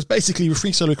attempt. Because basically with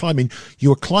free solo climbing,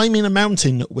 you're climbing a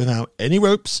mountain without any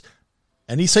ropes,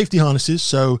 any safety harnesses,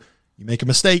 so you make a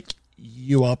mistake,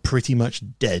 you are pretty much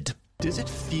dead. Does it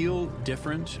feel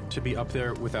different to be up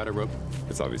there without a rope?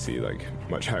 It's obviously like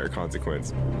much higher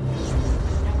consequence.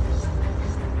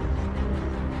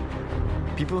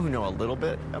 People who know a little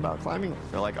bit about climbing,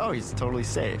 they're like, oh, he's totally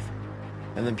safe.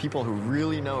 And then people who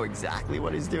really know exactly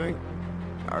what he's doing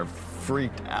are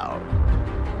freaked out.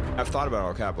 I've thought about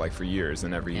El Cap like for years,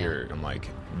 and every year I'm like,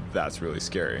 that's really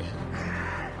scary.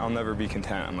 I'll never be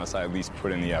content unless I at least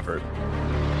put in the effort.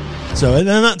 So and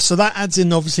then that adds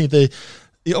in obviously the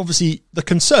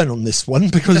concern on this one,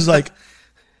 because it's like,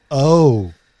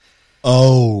 oh,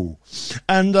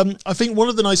 and I think one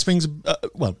of the nice things,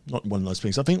 well, not one of the nice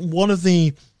things. I think one of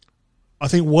the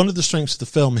strengths of the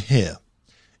film here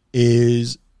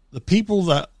is the people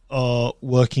that are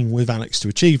working with Alex to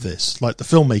achieve this, like the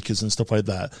filmmakers and stuff like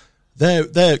that.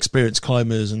 They're experienced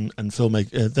climbers and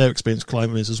they're experienced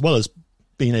climbers, as well as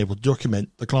being able to document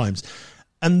the climbs,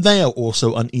 and they are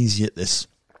also uneasy at this.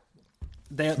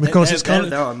 They are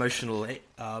emotional. They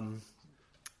are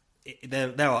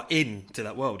into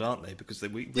that world, aren't they? Because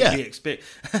we experience.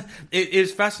 It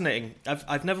is fascinating.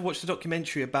 I've never watched a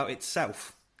documentary about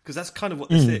itself, because that's kind of what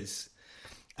this is.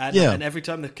 And every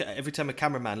time a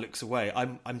cameraman looks away,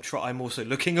 I'm also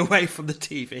looking away from the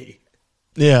TV.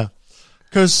 Yeah,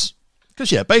 because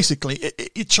basically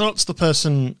it charts the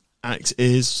person Alex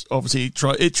is. Obviously, it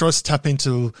tries to tap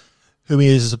into who he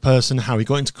is as a person, how he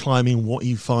got into climbing, what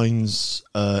he finds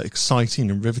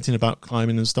exciting and riveting about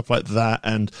climbing and stuff like that,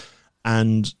 and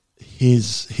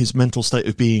his mental state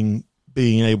of being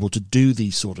able to do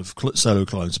these sort of solo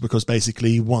climbs, because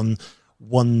basically one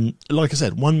like I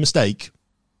said, one mistake,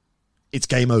 it's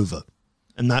game over,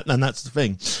 and that's the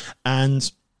thing.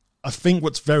 And I think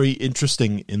what's very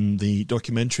interesting in the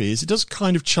documentary is it does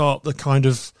kind of chart the kind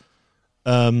of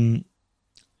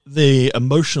the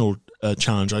emotional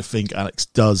challenge I think Alex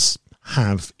does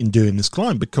have in doing this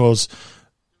climb, because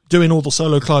doing all the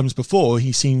solo climbs before,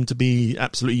 he seemed to be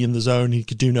absolutely in the zone. He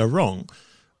could do no wrong.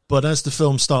 But as the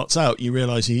film starts out, you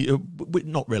realise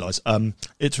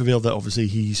it's revealed that obviously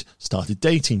he's started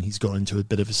dating. He's got into a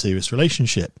bit of a serious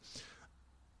relationship.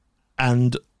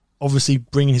 And obviously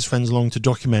bringing his friends along to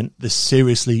document this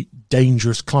seriously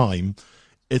dangerous climb,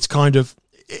 it's kind of,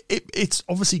 it's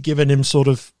obviously given him sort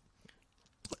of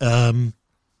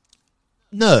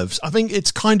nerves. I think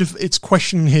it's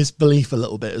questioning his belief a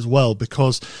little bit as well,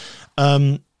 because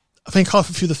I think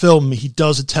halfway through the film he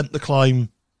does attempt the climb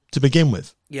to begin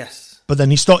with. Yes. But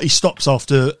then he stops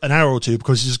after an hour or two,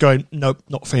 because he's just going, nope,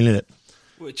 not feeling it.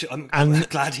 Which I'm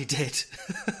glad he did.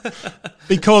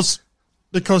 because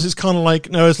it's kind of like,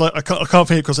 no, it's like I can't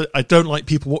feel it because I don't like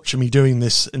people watching me doing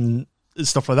this and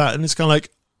stuff like that. And it's kind of like,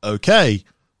 okay,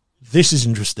 this is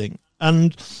interesting.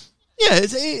 And yeah,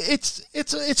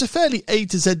 it's a fairly A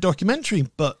to Z documentary,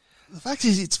 but the fact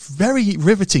is it's very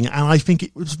riveting, and I think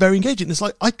it was very engaging. It's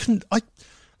like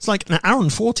it's like an hour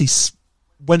and 40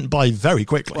 went by very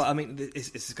quickly. Well, I mean, this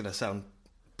is going to sound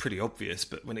pretty obvious,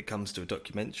 but when it comes to a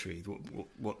documentary,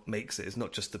 what makes it is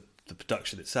not just the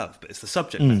production itself, but it's the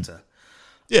subject matter.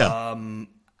 Yeah.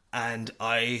 And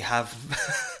I have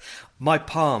my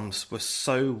palms were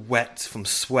so wet from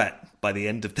sweat by the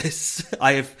end of this.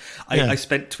 I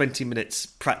spent 20 minutes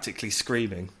practically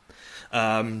screaming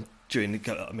during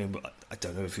the. I mean, I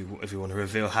don't know if you want to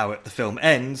reveal how the film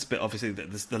ends, but obviously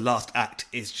the last act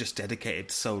is just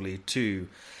dedicated solely to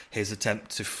his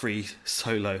attempt to free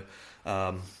solo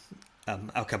El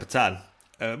Capitan,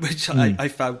 which I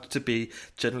found to be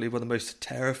generally one of the most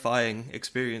terrifying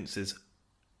experiences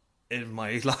in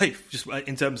my life, just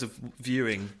in terms of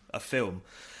viewing a film.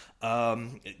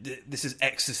 This is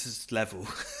Exorcist level.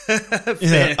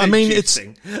 Yeah, I mean, it's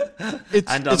kind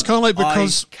of like,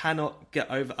 because I cannot get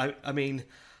over. I mean,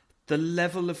 the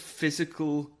level of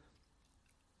physical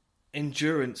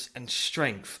endurance and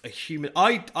strength a human.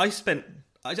 I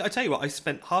tell you what, I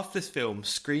spent half this film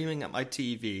screaming at my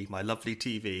TV, my lovely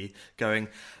TV, going,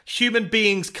 "Human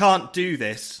beings can't do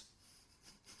this."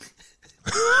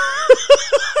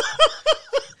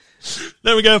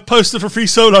 There we go, poster for Free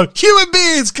Solo. Human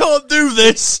beings can't do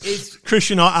this. It's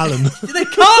Christian R. Allen. They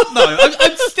can't though.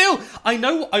 I'm still. I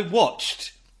know what I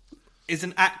watched is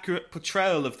an accurate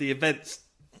portrayal of the events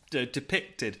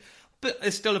depicted, but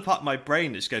there's still a part of my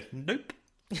brain that's going, nope.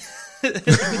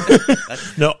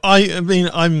 No, I am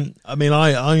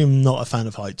not a fan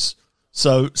of heights.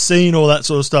 So seeing all that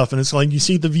sort of stuff, and it's like you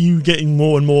see the view getting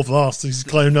more and more vast as he's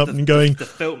climbing up and going. The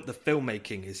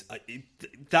filmmaking is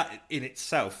that in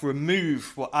itself.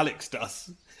 Remove what Alex does.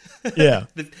 Yeah.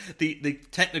 the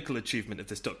technical achievement of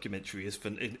this documentary is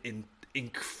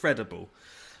incredible.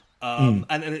 And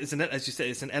it's as you say,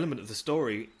 it's an element of the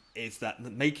story. Is that the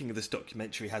making of this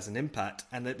documentary has an impact,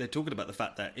 and they're talking about the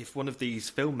fact that if one of these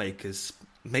filmmakers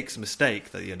makes a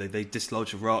mistake, that they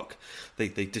dislodge a rock, they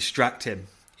distract him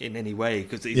in any way,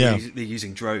 because they're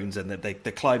using drones and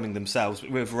they're climbing themselves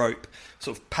with rope,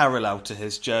 sort of parallel to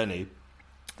his journey.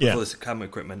 With all this camera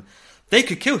equipment, they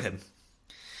could kill him.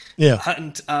 Yeah,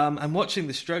 and watching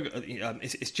the struggle,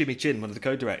 it's Jimmy Chin, one of the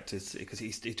co-directors, because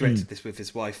he directed this with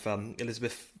his wife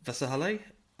Elizabeth Vassalhay.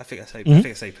 I think that's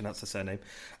how you pronounce the surname.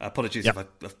 Apologies if I've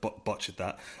botched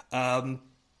that. I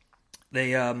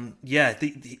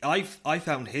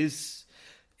found his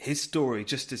story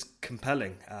just as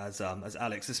compelling as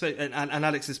Alex, and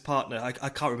Alex's partner. I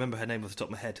can't remember her name off the top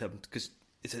of my head because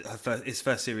it's his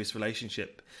first serious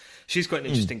relationship. She's quite an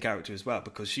interesting character as well,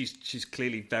 because she's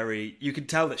clearly very. You can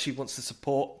tell that she wants to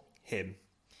support him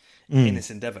in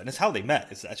this endeavour, and it's how they met.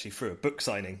 It's actually through a book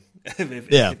signing of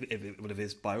one of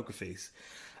his biographies.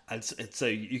 And so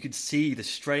you can see the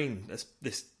strain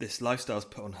this lifestyle's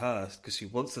put on her, because she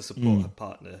wants to support her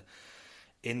partner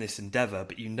in this endeavour,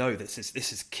 but you know this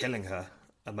is killing her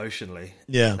emotionally.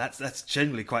 Yeah, and that's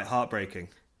generally quite heartbreaking.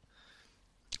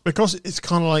 Because it's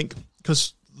kind of like,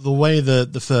 because the way the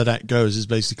third act goes is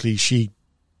basically she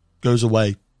goes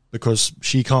away because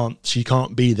she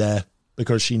can't be there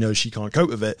because she knows she can't cope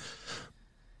with it.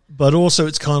 But also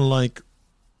it's kind of like,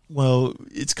 well,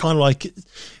 it's kind of like.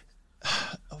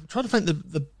 I'm trying to think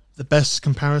the best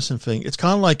comparison thing. It's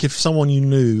kind of like if someone you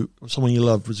knew or someone you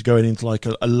loved was going into like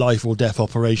a life or death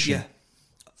operation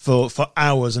for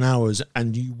hours and hours,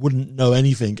 and you wouldn't know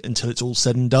anything until it's all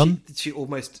said and done. It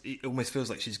almost feels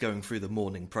like she's going through the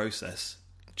mourning process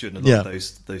during a lot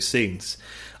of those scenes.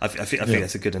 I think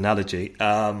that's a good analogy.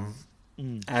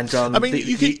 And I mean,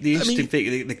 the interesting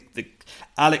thing,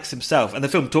 Alex himself, and the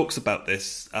film talks about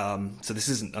this. So this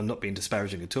isn't. I'm not being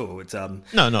disparaging at all. It's no,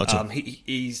 not at all.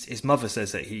 His mother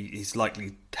says that he's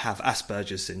likely to have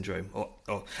Asperger's syndrome or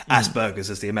Asperger's,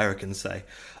 as the Americans say.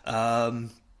 And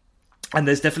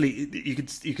there's definitely you can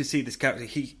see this character.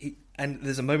 And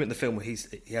there's a moment in the film where he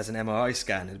has an MRI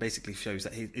scan, and it basically shows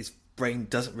that his brain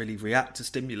doesn't really react to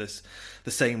stimulus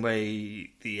the same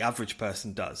way the average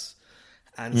person does.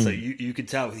 And so you can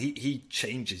tell he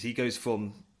changes. He goes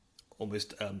from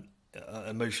almost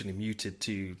emotionally muted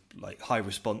to like high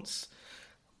response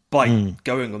by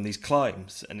going on these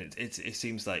climbs. And it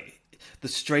seems like the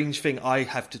strange thing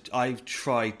I've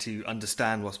tried to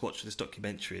understand whilst watching this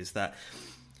documentary is that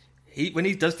when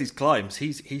he does these climbs,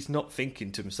 he's not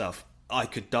thinking to himself, I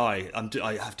could die.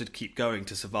 I have to keep going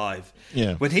to survive.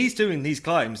 Yeah. When he's doing these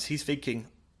climbs, he's thinking,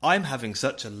 I'm having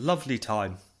such a lovely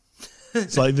time.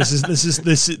 It's like this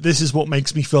is what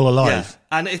makes me feel alive.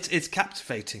 Yeah. And it's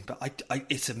captivating, but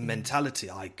it's a mentality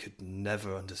I could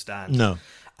never understand. No.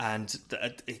 And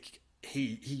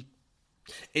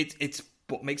it's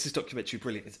what makes this documentary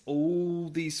brilliant. It's all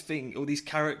these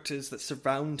characters that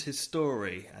surround his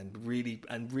story and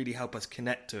really help us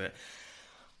connect to it.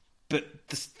 But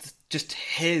just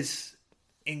his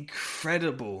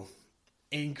incredible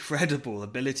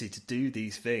ability to do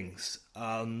these things.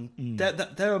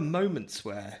 There are moments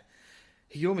where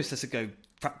he almost has to go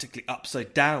practically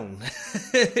upside down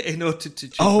in order to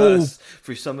traverse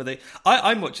through some of the.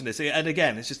 I'm watching this, and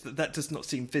again, it's just that does not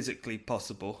seem physically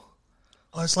possible.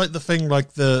 Oh, it's like the thing,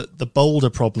 like the boulder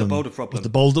problem. The boulder problem.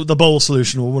 The bowl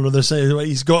solution, or one of those things.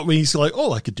 He's like,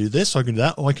 oh, I could do this, I could do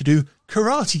that, or I could do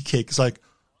karate kick. It's like,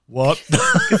 what?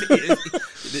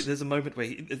 There's a moment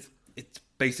where it's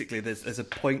basically there's a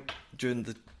point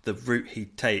during the route he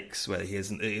takes where he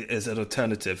is an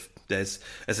alternative. There's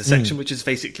a section which is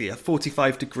basically a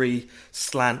 45-degree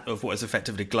slant of what is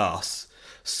effectively glass.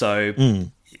 So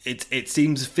it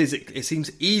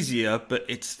seems easier, but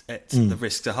it's the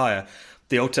risks are higher.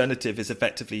 The alternative is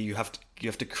effectively you have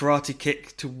to karate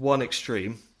kick to one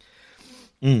extreme,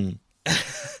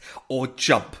 or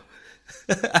jump.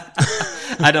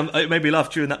 And it made me laugh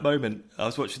during that moment. I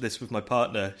was watching this with my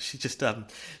partner. She just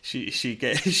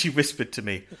she whispered to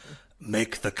me,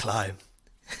 "Make the climb."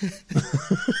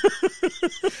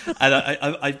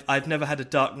 And I've never had a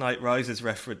Dark Knight Rises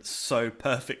reference so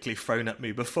perfectly thrown at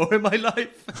me before in my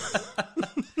life.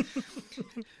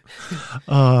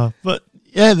 But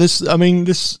yeah, I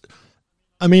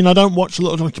don't watch a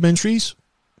lot of documentaries.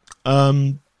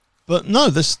 But no,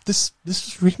 this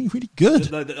is really, really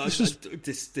good. No,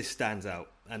 this stands out,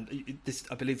 and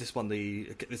I believe this won the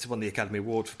Academy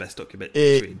Award for Best Documentary.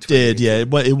 It did, yeah. It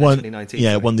won 2019.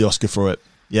 Yeah, it won the Oscar for it.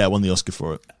 Yeah, it won the Oscar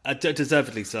for it.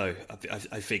 Deservedly so.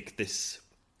 I think this,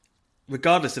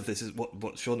 regardless of this is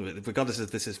what Sean, regardless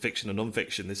of this is fiction or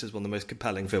non-fiction, this is one of the most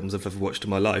compelling films I've ever watched in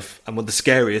my life, and one of the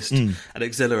scariest and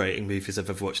exhilarating movies I've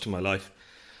ever watched in my life.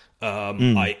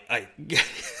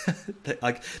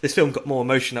 This film got more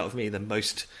emotion out of me than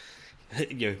most,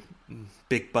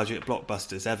 big budget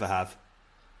blockbusters ever have.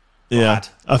 Yeah,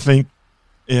 I think.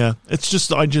 Yeah, it's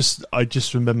just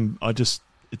remember.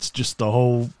 It's just the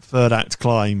whole third act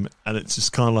climb, and it's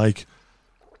just kind of like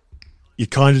you're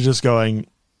kind of just going,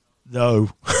 no,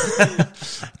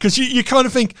 because you kind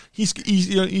of think he's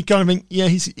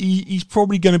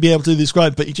probably going to be able to do this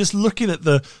climb, but you're just looking at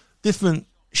the different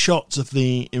shots of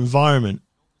the environment,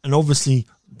 and obviously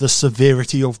the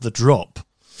severity of the drop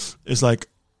is like,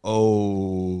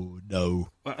 oh no.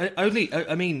 Well,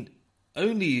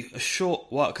 only a short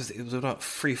while, because it was about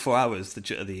 3-4 hours.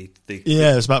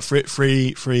 Yeah, it's about 3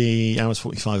 hours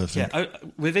 45, I think. Yeah,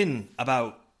 within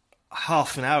about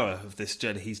half an hour of this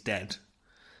journey, he's dead.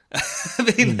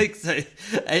 I mean, so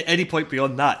any point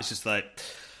beyond that, it's just like,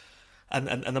 and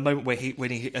the moment where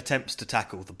when he attempts to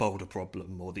tackle the boulder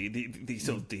problem or the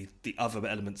sort of the other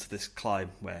elements of this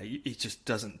climb, where he just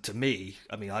doesn't. To me,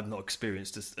 I mean, I've not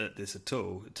experienced this at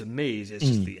all. To me, it's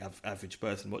just the average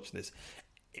person watching this.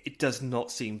 It does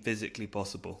not seem physically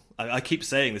possible. I keep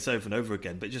saying this over and over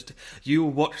again, but just you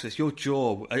will watch this, your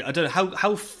jaw. I don't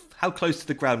know how close to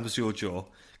the ground was your jaw,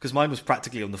 because mine was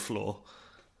practically on the floor.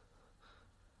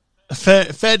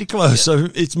 Fairly close. Yeah. So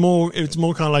it's more kind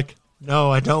of like, no,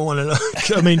 I don't want to look.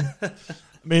 I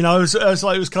mean, I was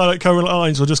like, it was kind of like Coraline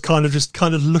Hines, or just kind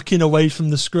of looking away from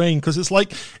the screen, because it's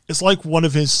like one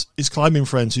of his climbing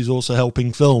friends who's also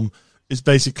helping film. It's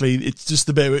basically, it's just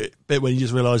the bit when he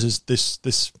just realizes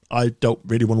this I don't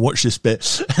really want to watch this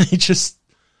bit, and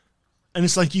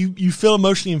it's like you feel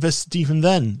emotionally invested even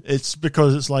then. It's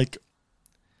because it's like,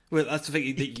 well, that's the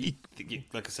thing that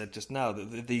like I said just now,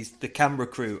 the camera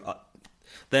crew,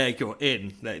 you're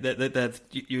in,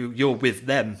 you're with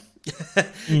them.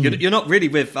 You're not really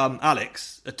with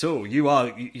Alex at all.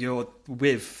 You're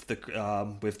with the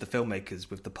filmmakers,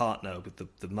 with the partner, with the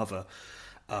mother.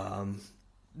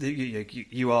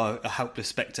 You are a helpless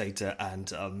spectator,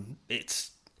 and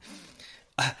it's.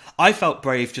 I felt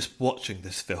brave just watching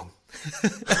this film.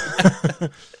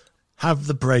 Have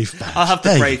the brave badge. I'll have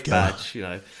the brave badge. You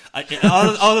know,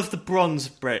 I'll have the bronze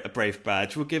brave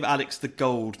badge. We'll give Alex the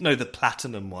gold. No, the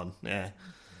platinum one. Yeah,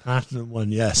 platinum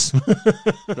one. Yes.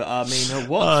 But I mean,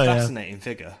 what a fascinating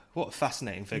figure. What a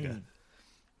fascinating figure.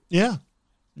 Yeah,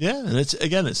 and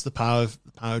it's the power of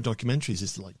documentaries.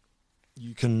 It's like,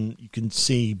 you can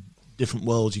see different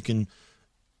worlds, you can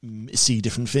see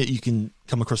different you can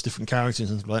come across different characters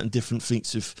and stuff like that, and different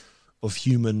feats of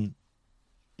human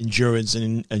endurance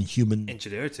and human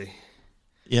ingenuity.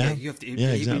 Yeah, you have to.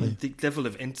 Exactly. The level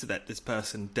of intellect this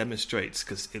person demonstrates,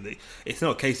 because it's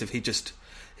not a case of he just.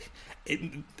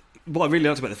 What I really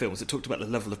liked about the film was it talked about the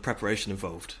level of preparation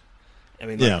involved. I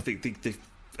mean,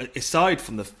 aside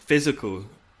from the physical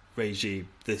regime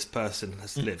this person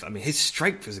has to live, I mean, his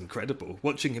strength is incredible.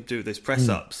 Watching him do those press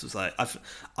ups was like,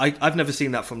 I've never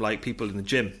seen that from like people in the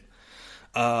gym.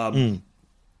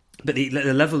 But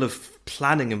the level of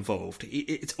planning involved,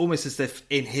 it's almost as if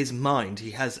in his mind he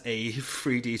has a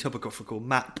 3D topographical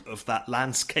map of that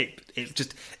landscape. It's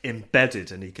just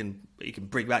embedded, and he can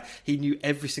bring back. He knew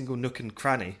every single nook and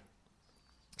cranny.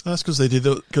 That's because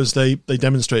they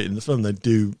demonstrate in the film. They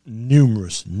do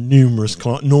numerous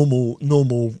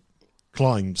normal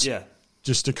climbs,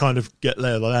 just to kind of get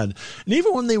lay of the land. And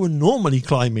even when they were normally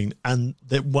climbing, and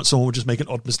someone would just make an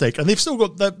odd mistake, and they've still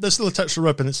got they're still attached to the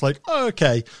rope, and it's like, oh,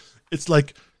 okay. It's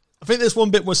like, I think there's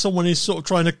one bit where someone is sort of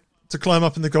trying to climb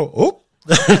up, and they go, oh,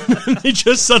 and they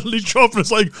just suddenly drop, and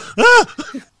it's like,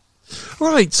 ah.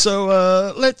 Right.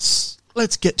 So let's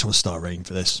get to a star rating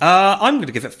for this. I'm going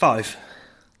to give it 5.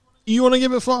 You want to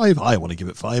give it 5? I want to give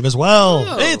it 5 as well.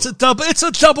 Oh. It's a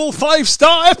double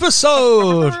 5-star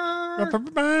episode.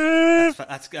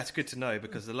 That's good to know,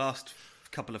 because the last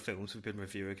couple of films we've been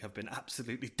reviewing have been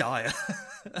absolutely dire.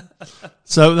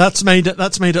 So that's made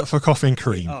up for Coffee and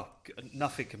Kareem. Oh,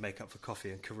 nothing can make up for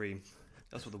Coffee and Kareem.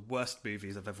 That's one of the worst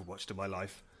movies I've ever watched in my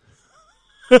life.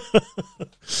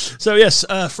 So yes,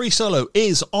 Free Solo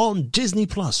is on Disney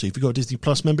Plus. So if you've got a Disney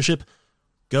Plus membership,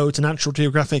 go to Natural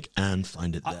Geographic and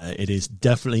find it there. It is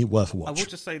definitely worth a watch. I will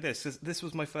just say this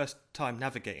was my first time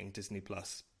navigating Disney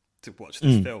Plus to watch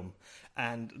this film,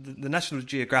 and the National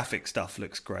Geographic stuff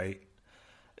looks great.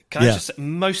 Can I just say,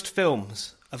 most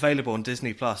films available on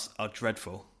Disney Plus are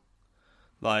dreadful.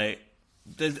 Like,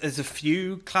 there's a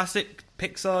few classic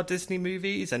Pixar Disney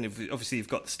movies, and obviously you've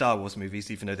got the Star Wars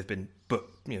movies, even though they've been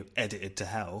edited to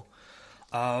hell.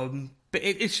 But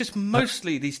it's just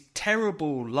mostly these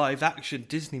terrible live-action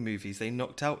Disney movies they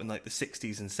knocked out in like the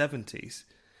 60s and 70s.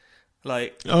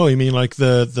 Like, oh, you mean like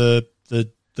the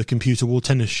computer wore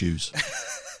tennis shoes?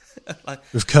 Like,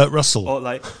 with Kurt Russell, or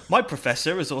like My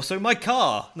Professor Is Also My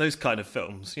Car. Those kind of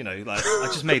films, like I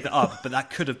just made that up, but that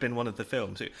could have been one of the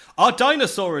films. Our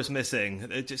dinosaur is missing.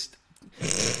 It's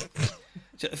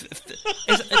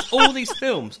all these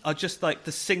films are just like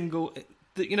the single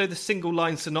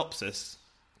line synopsis.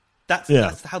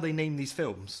 That's how they name these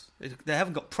films. They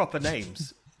haven't got proper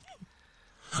names.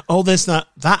 Oh, there's that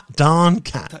darn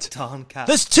cat. That darn cat.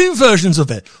 There's two versions of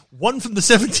it. One from the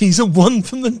 70s and one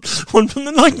from the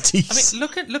 90s. I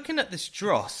mean, looking at this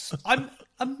dross, I'm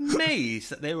amazed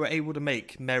that they were able to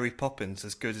make Mary Poppins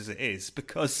as good as it is,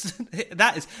 because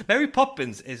Mary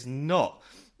Poppins is not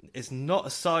a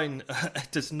sign.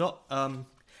 Does not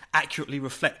accurately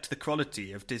reflect the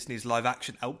quality of Disney's live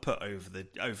action output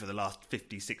over the last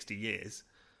 50, 60 years.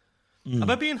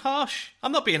 Am I being harsh?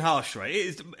 I'm not being harsh,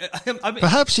 right?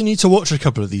 Perhaps you need to watch a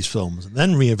couple of these films and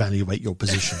then reevaluate your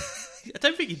position. I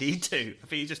don't think you need to. I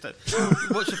think you just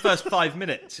watch the first 5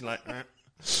 minutes. You're like,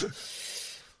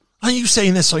 Are you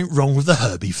saying there's something wrong with the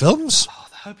Herbie films? oh,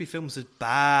 the Herbie films are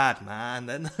bad, man.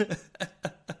 Then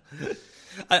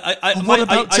What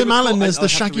about Tim Allen as the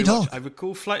shaggy dog? I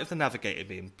recall Flight of the Navigator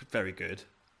being very good,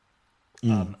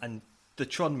 and the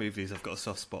Tron movies I've got a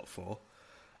soft spot for.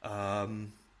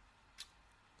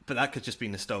 But that could just be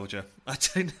nostalgia. I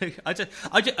don't know. I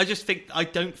just think I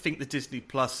don't think the Disney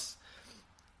Plus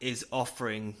is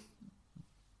offering.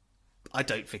 I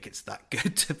don't think it's that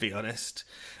good, to be honest.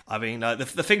 I mean, the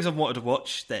things I've wanted to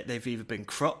watch, they've either been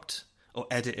cropped or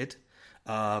edited.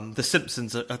 The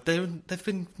Simpsons they've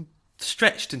been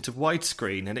stretched into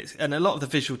widescreen, and a lot of the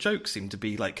visual jokes seem to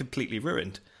be like completely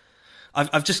ruined.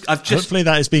 I've just Hopefully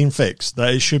that is being fixed.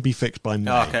 That it should be fixed by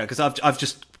May. Oh, okay, because I've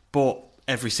just bought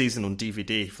every season on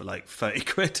DVD for like 30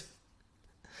 quid.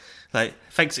 Like,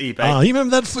 thanks eBay. You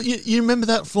remember that? You remember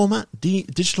that format?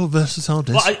 Digital versatile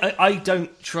disc. Well, I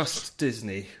don't trust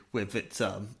Disney with its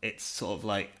sort of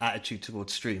like attitude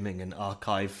towards streaming and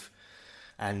archive,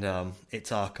 and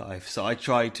its archive. So I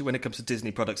try to, when it comes to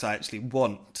Disney products, I actually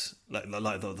want like a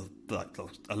lot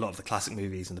of the classic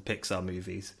movies and the Pixar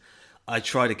movies. I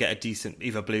try to get a decent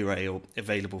either Blu-ray or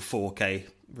available 4K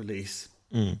release.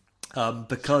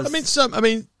 Because I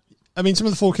mean, some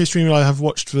of the 4K streaming I have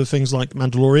watched for things like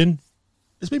Mandalorian,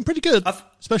 it's been pretty good,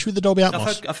 especially with the Dolby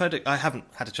Atmos. I've heard it. I haven't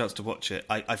had a chance to watch it.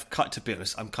 To be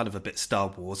honest, I'm kind of a bit Star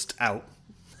Warsed out.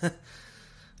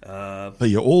 But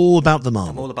you're all about the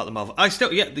Marvel. I'm all about the Marvel. The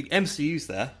MCU's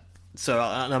there, so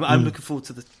I'm looking forward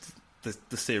to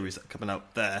the series that are coming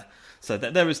out there. So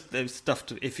there's stuff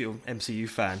to, if you're an MCU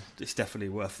fan, it's definitely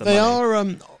worth the money. They are.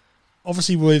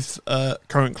 Obviously, with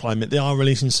current climate, they are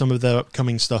releasing some of their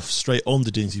upcoming stuff straight on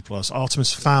to Disney Plus.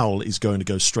 Artemis Fowl is going to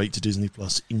go straight to Disney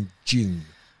Plus in June.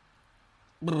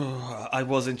 I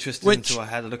was interested until I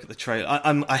had a look at the trailer.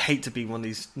 I hate to be one of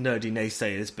these nerdy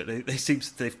naysayers, but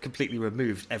they've completely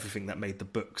removed everything that made the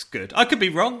books good. I could be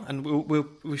wrong, and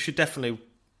we should definitely.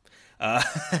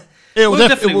 We'll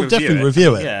definitely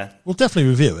review it. Yeah, we'll definitely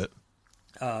review it.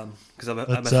 Because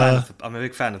I'm a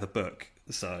big fan of the book,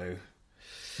 so.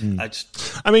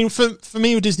 I mean, for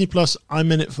me with Disney Plus,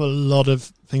 I'm in it for a lot of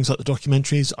things like the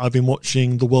documentaries. I've been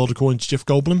watching The World According to Jeff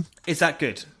Goldblum. Is that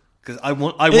good? Because I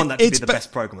want that to be the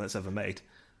best program that's ever made.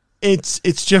 It's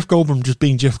Jeff Goldblum just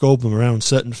being Jeff Goldblum around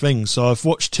certain things. So I've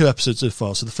watched 2 episodes so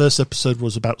far. So the first episode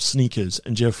was about sneakers,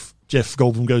 and Jeff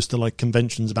Goldblum goes to like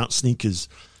conventions about sneakers,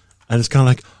 and it's kind of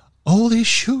like, all these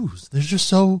shoes, they're just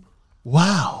so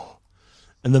wow.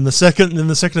 And then the second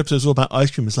episode is all about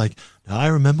ice cream. It's like, now I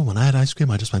remember when I had ice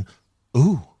cream, I just went,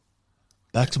 ooh,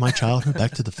 back to my childhood, back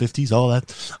to the 50s, all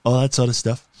that sort of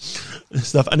stuff. And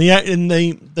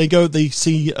they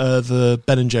see the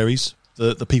Ben and Jerry's,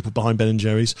 the people behind Ben and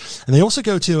Jerry's, and they also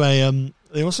go to a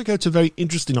very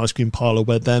interesting ice cream parlor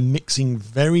where they're mixing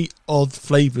very odd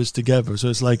flavors together. So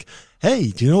it's like, hey,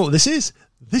 do you know what this is?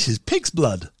 This is pig's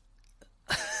blood.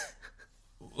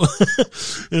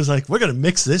 It was like, we're going to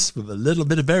mix this with a little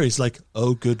bit of berries. Like,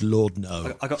 oh, good Lord,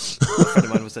 no. A friend of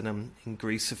mine was in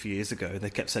Greece a few years ago, and they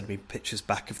kept sending me pictures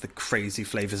back of the crazy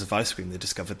flavours of ice cream they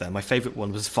discovered there. My favourite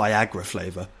one was Viagra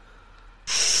flavour.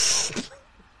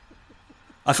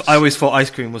 I always thought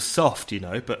ice cream was soft,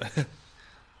 but...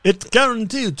 It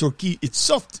guaranteed to keep it's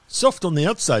soft on the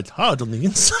outside, hard on the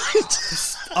inside.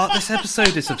 This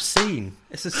episode is obscene.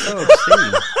 This is so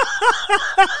obscene.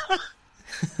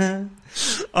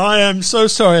 I am so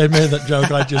sorry I made that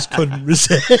joke. I just couldn't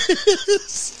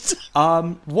resist.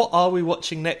 What are we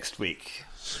watching next week?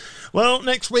 Well,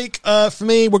 next week, for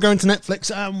me, we're going to Netflix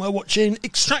and we're watching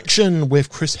Extraction with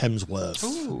Chris Hemsworth.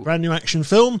 Ooh. Brand new action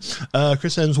film.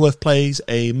 Chris Hemsworth plays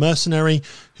a mercenary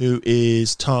who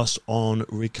is tasked on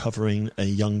recovering a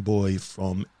young boy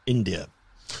from India.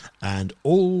 And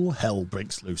all hell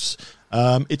breaks loose.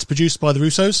 It's produced by the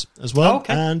Russos as well. Oh,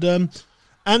 okay.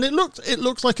 And it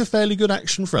looks like a fairly good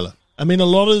action thriller. I mean, a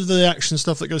lot of the action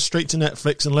stuff that goes straight to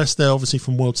Netflix, unless they're obviously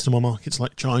from world cinema markets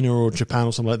like China or Japan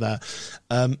or something like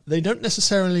that, they don't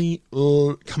necessarily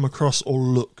come across or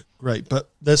look great. But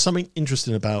there's something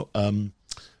interesting about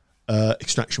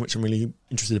Extraction, which I'm really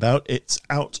interested about. It's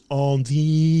out on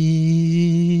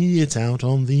the.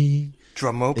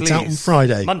 Drum roll, please. It's out on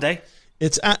Friday. Monday.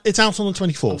 It's out on the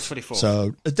 24th. On the 24th.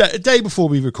 So a day before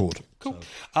we record. Cool.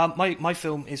 So. My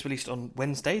film is released on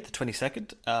Wednesday, the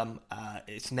 22nd.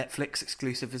 It's Netflix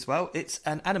exclusive as well. It's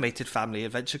an animated family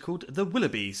adventure called The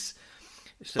Willoughbys.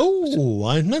 Oh,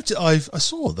 I noticed. I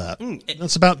saw that.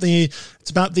 It's about a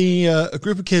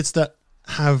group of kids that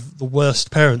have the worst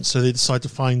parents, so they decide to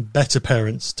find better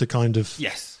parents to kind of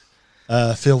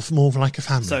feel more like a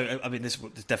family. So, I mean, this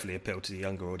definitely appealed to the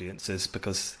younger audiences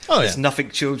because Oh, there's yeah. nothing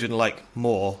children like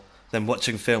more than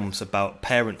watching films about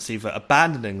parents either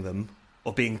abandoning them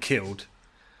or being killed.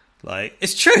 Like,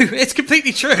 it's true. It's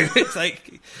completely true. It's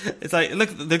like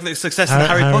look at the success of the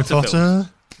Harry Potter films.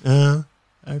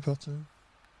 Harry Potter.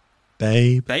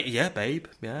 Babe. Babe, yeah.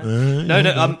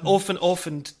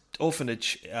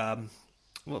 Orphanage.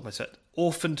 What am I saying?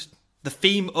 Orphaned. The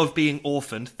theme of being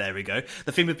orphaned. There we go.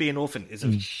 The theme of being orphaned is a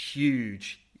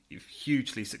hugely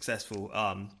successful.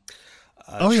 Trope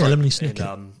Lemony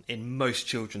Snicket. In most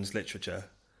children's literature.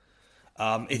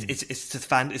 It's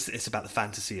about the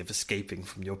fantasy of escaping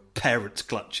from your parents'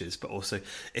 clutches, but also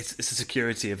it's the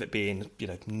security of it being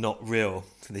not real,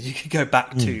 so that you can go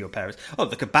back to your parents. Oh,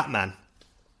 look at Batman,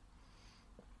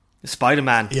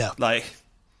 Spider-Man, like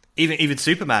even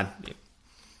Superman.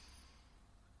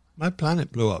 My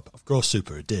planet blew up. Of course, it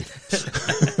did.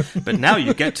 But now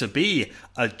you get to be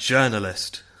a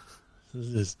journalist.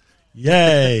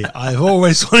 Yay! I've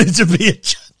always wanted to be a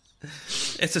journalist.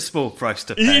 It's a small price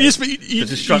to pay. The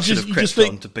destruction of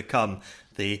Krypton to become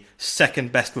the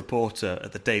second best reporter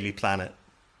at the Daily Planet.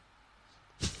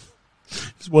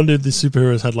 Just wondered if the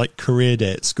superheroes had like career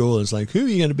day at school. It's like, who are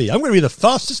you going to be? I'm going to be the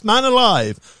fastest man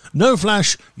alive. No,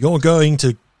 Flash, you're going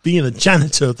to be the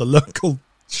janitor of the local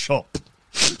shop.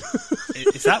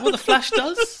 Is that what the Flash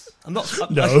does? No.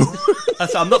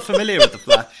 I'm not familiar with the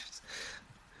Flash.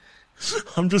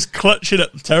 I'm just clutching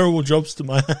at terrible jobs to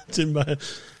my hand in my.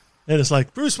 And it's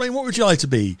like, Bruce Wayne, what would you like to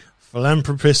be?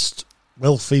 Philanthropist,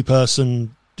 wealthy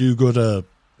person, do-gooder,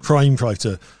 crime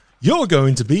fighter. You're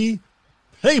going to be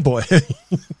Playboy.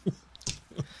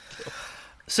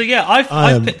 So yeah,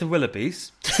 I've picked the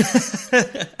Willoughbys.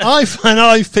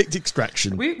 I've picked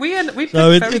Extraction. We picked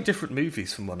very different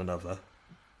movies from one another.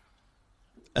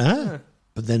 But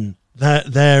then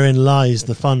therein lies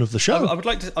the fun of the show. I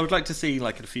would like to see,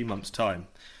 like, in a few months' time,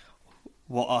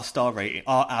 what our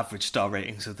average star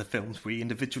ratings of the films we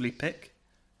individually pick.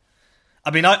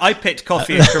 I mean, I picked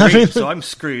Coffee and Kareem, so I'm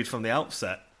screwed from the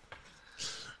outset.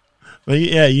 Well,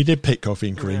 yeah, you did pick Coffee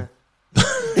and Kareem. Yeah.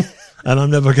 And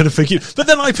I'm never going to forgive. But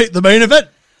then I picked the main event.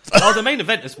 Oh, the main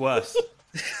event is worse.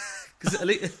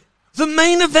 The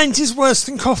main event is worse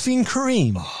than Coffee and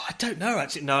Kareem. Oh, I don't know.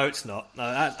 Actually, no, it's not. No,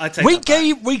 I take we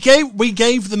that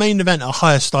gave the main event a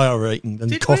higher star rating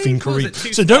than Coffee and Kareem.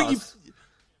 So don't you?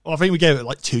 Well, I think we gave it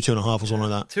like 2.5 or something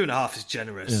like that. 2.5 is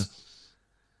generous.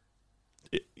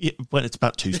 Well, it's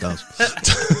about 2 stars.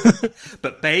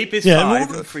 But Babe is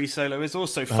 5, and Free Solo is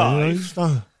also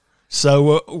 5.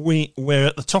 So we're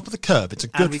at the top of the curve. It's a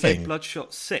good thing. And we gave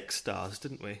Bloodshot 6 stars,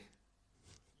 didn't we?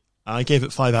 I gave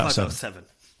it 5 out of 7. 5 out of 7.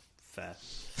 Fair.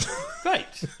 Great.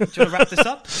 Do you want to wrap this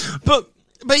up?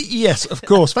 But yes, of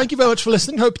course. Thank you very much for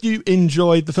listening. Hope you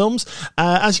enjoyed the films.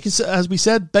 As we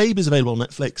said, Babe is available on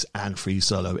Netflix and Free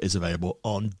Solo is available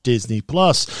on Disney+.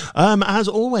 As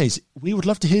always, we would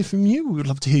love to hear from you. We would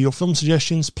love to hear your film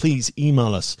suggestions. Please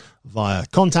email us via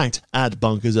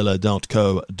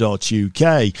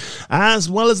contact@bunkerzilla.co.uk. As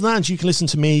well as that, you can listen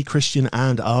to me, Christian,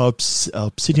 and our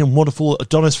Obsidian wonderful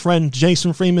Adonis friend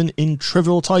Jason Freeman in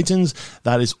Trivial Titans.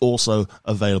 That is also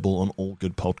available on all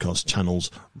good podcast channels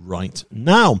right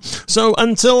now. So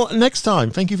until next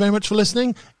time, thank you very much for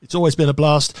listening. It's always been a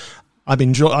blast. I've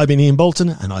been Ian Bolton,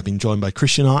 and I've been joined by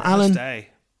Christian R. Allen. Namaste.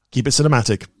 Keep it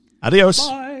cinematic. Adios.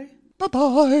 Bye.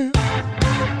 Bye-bye.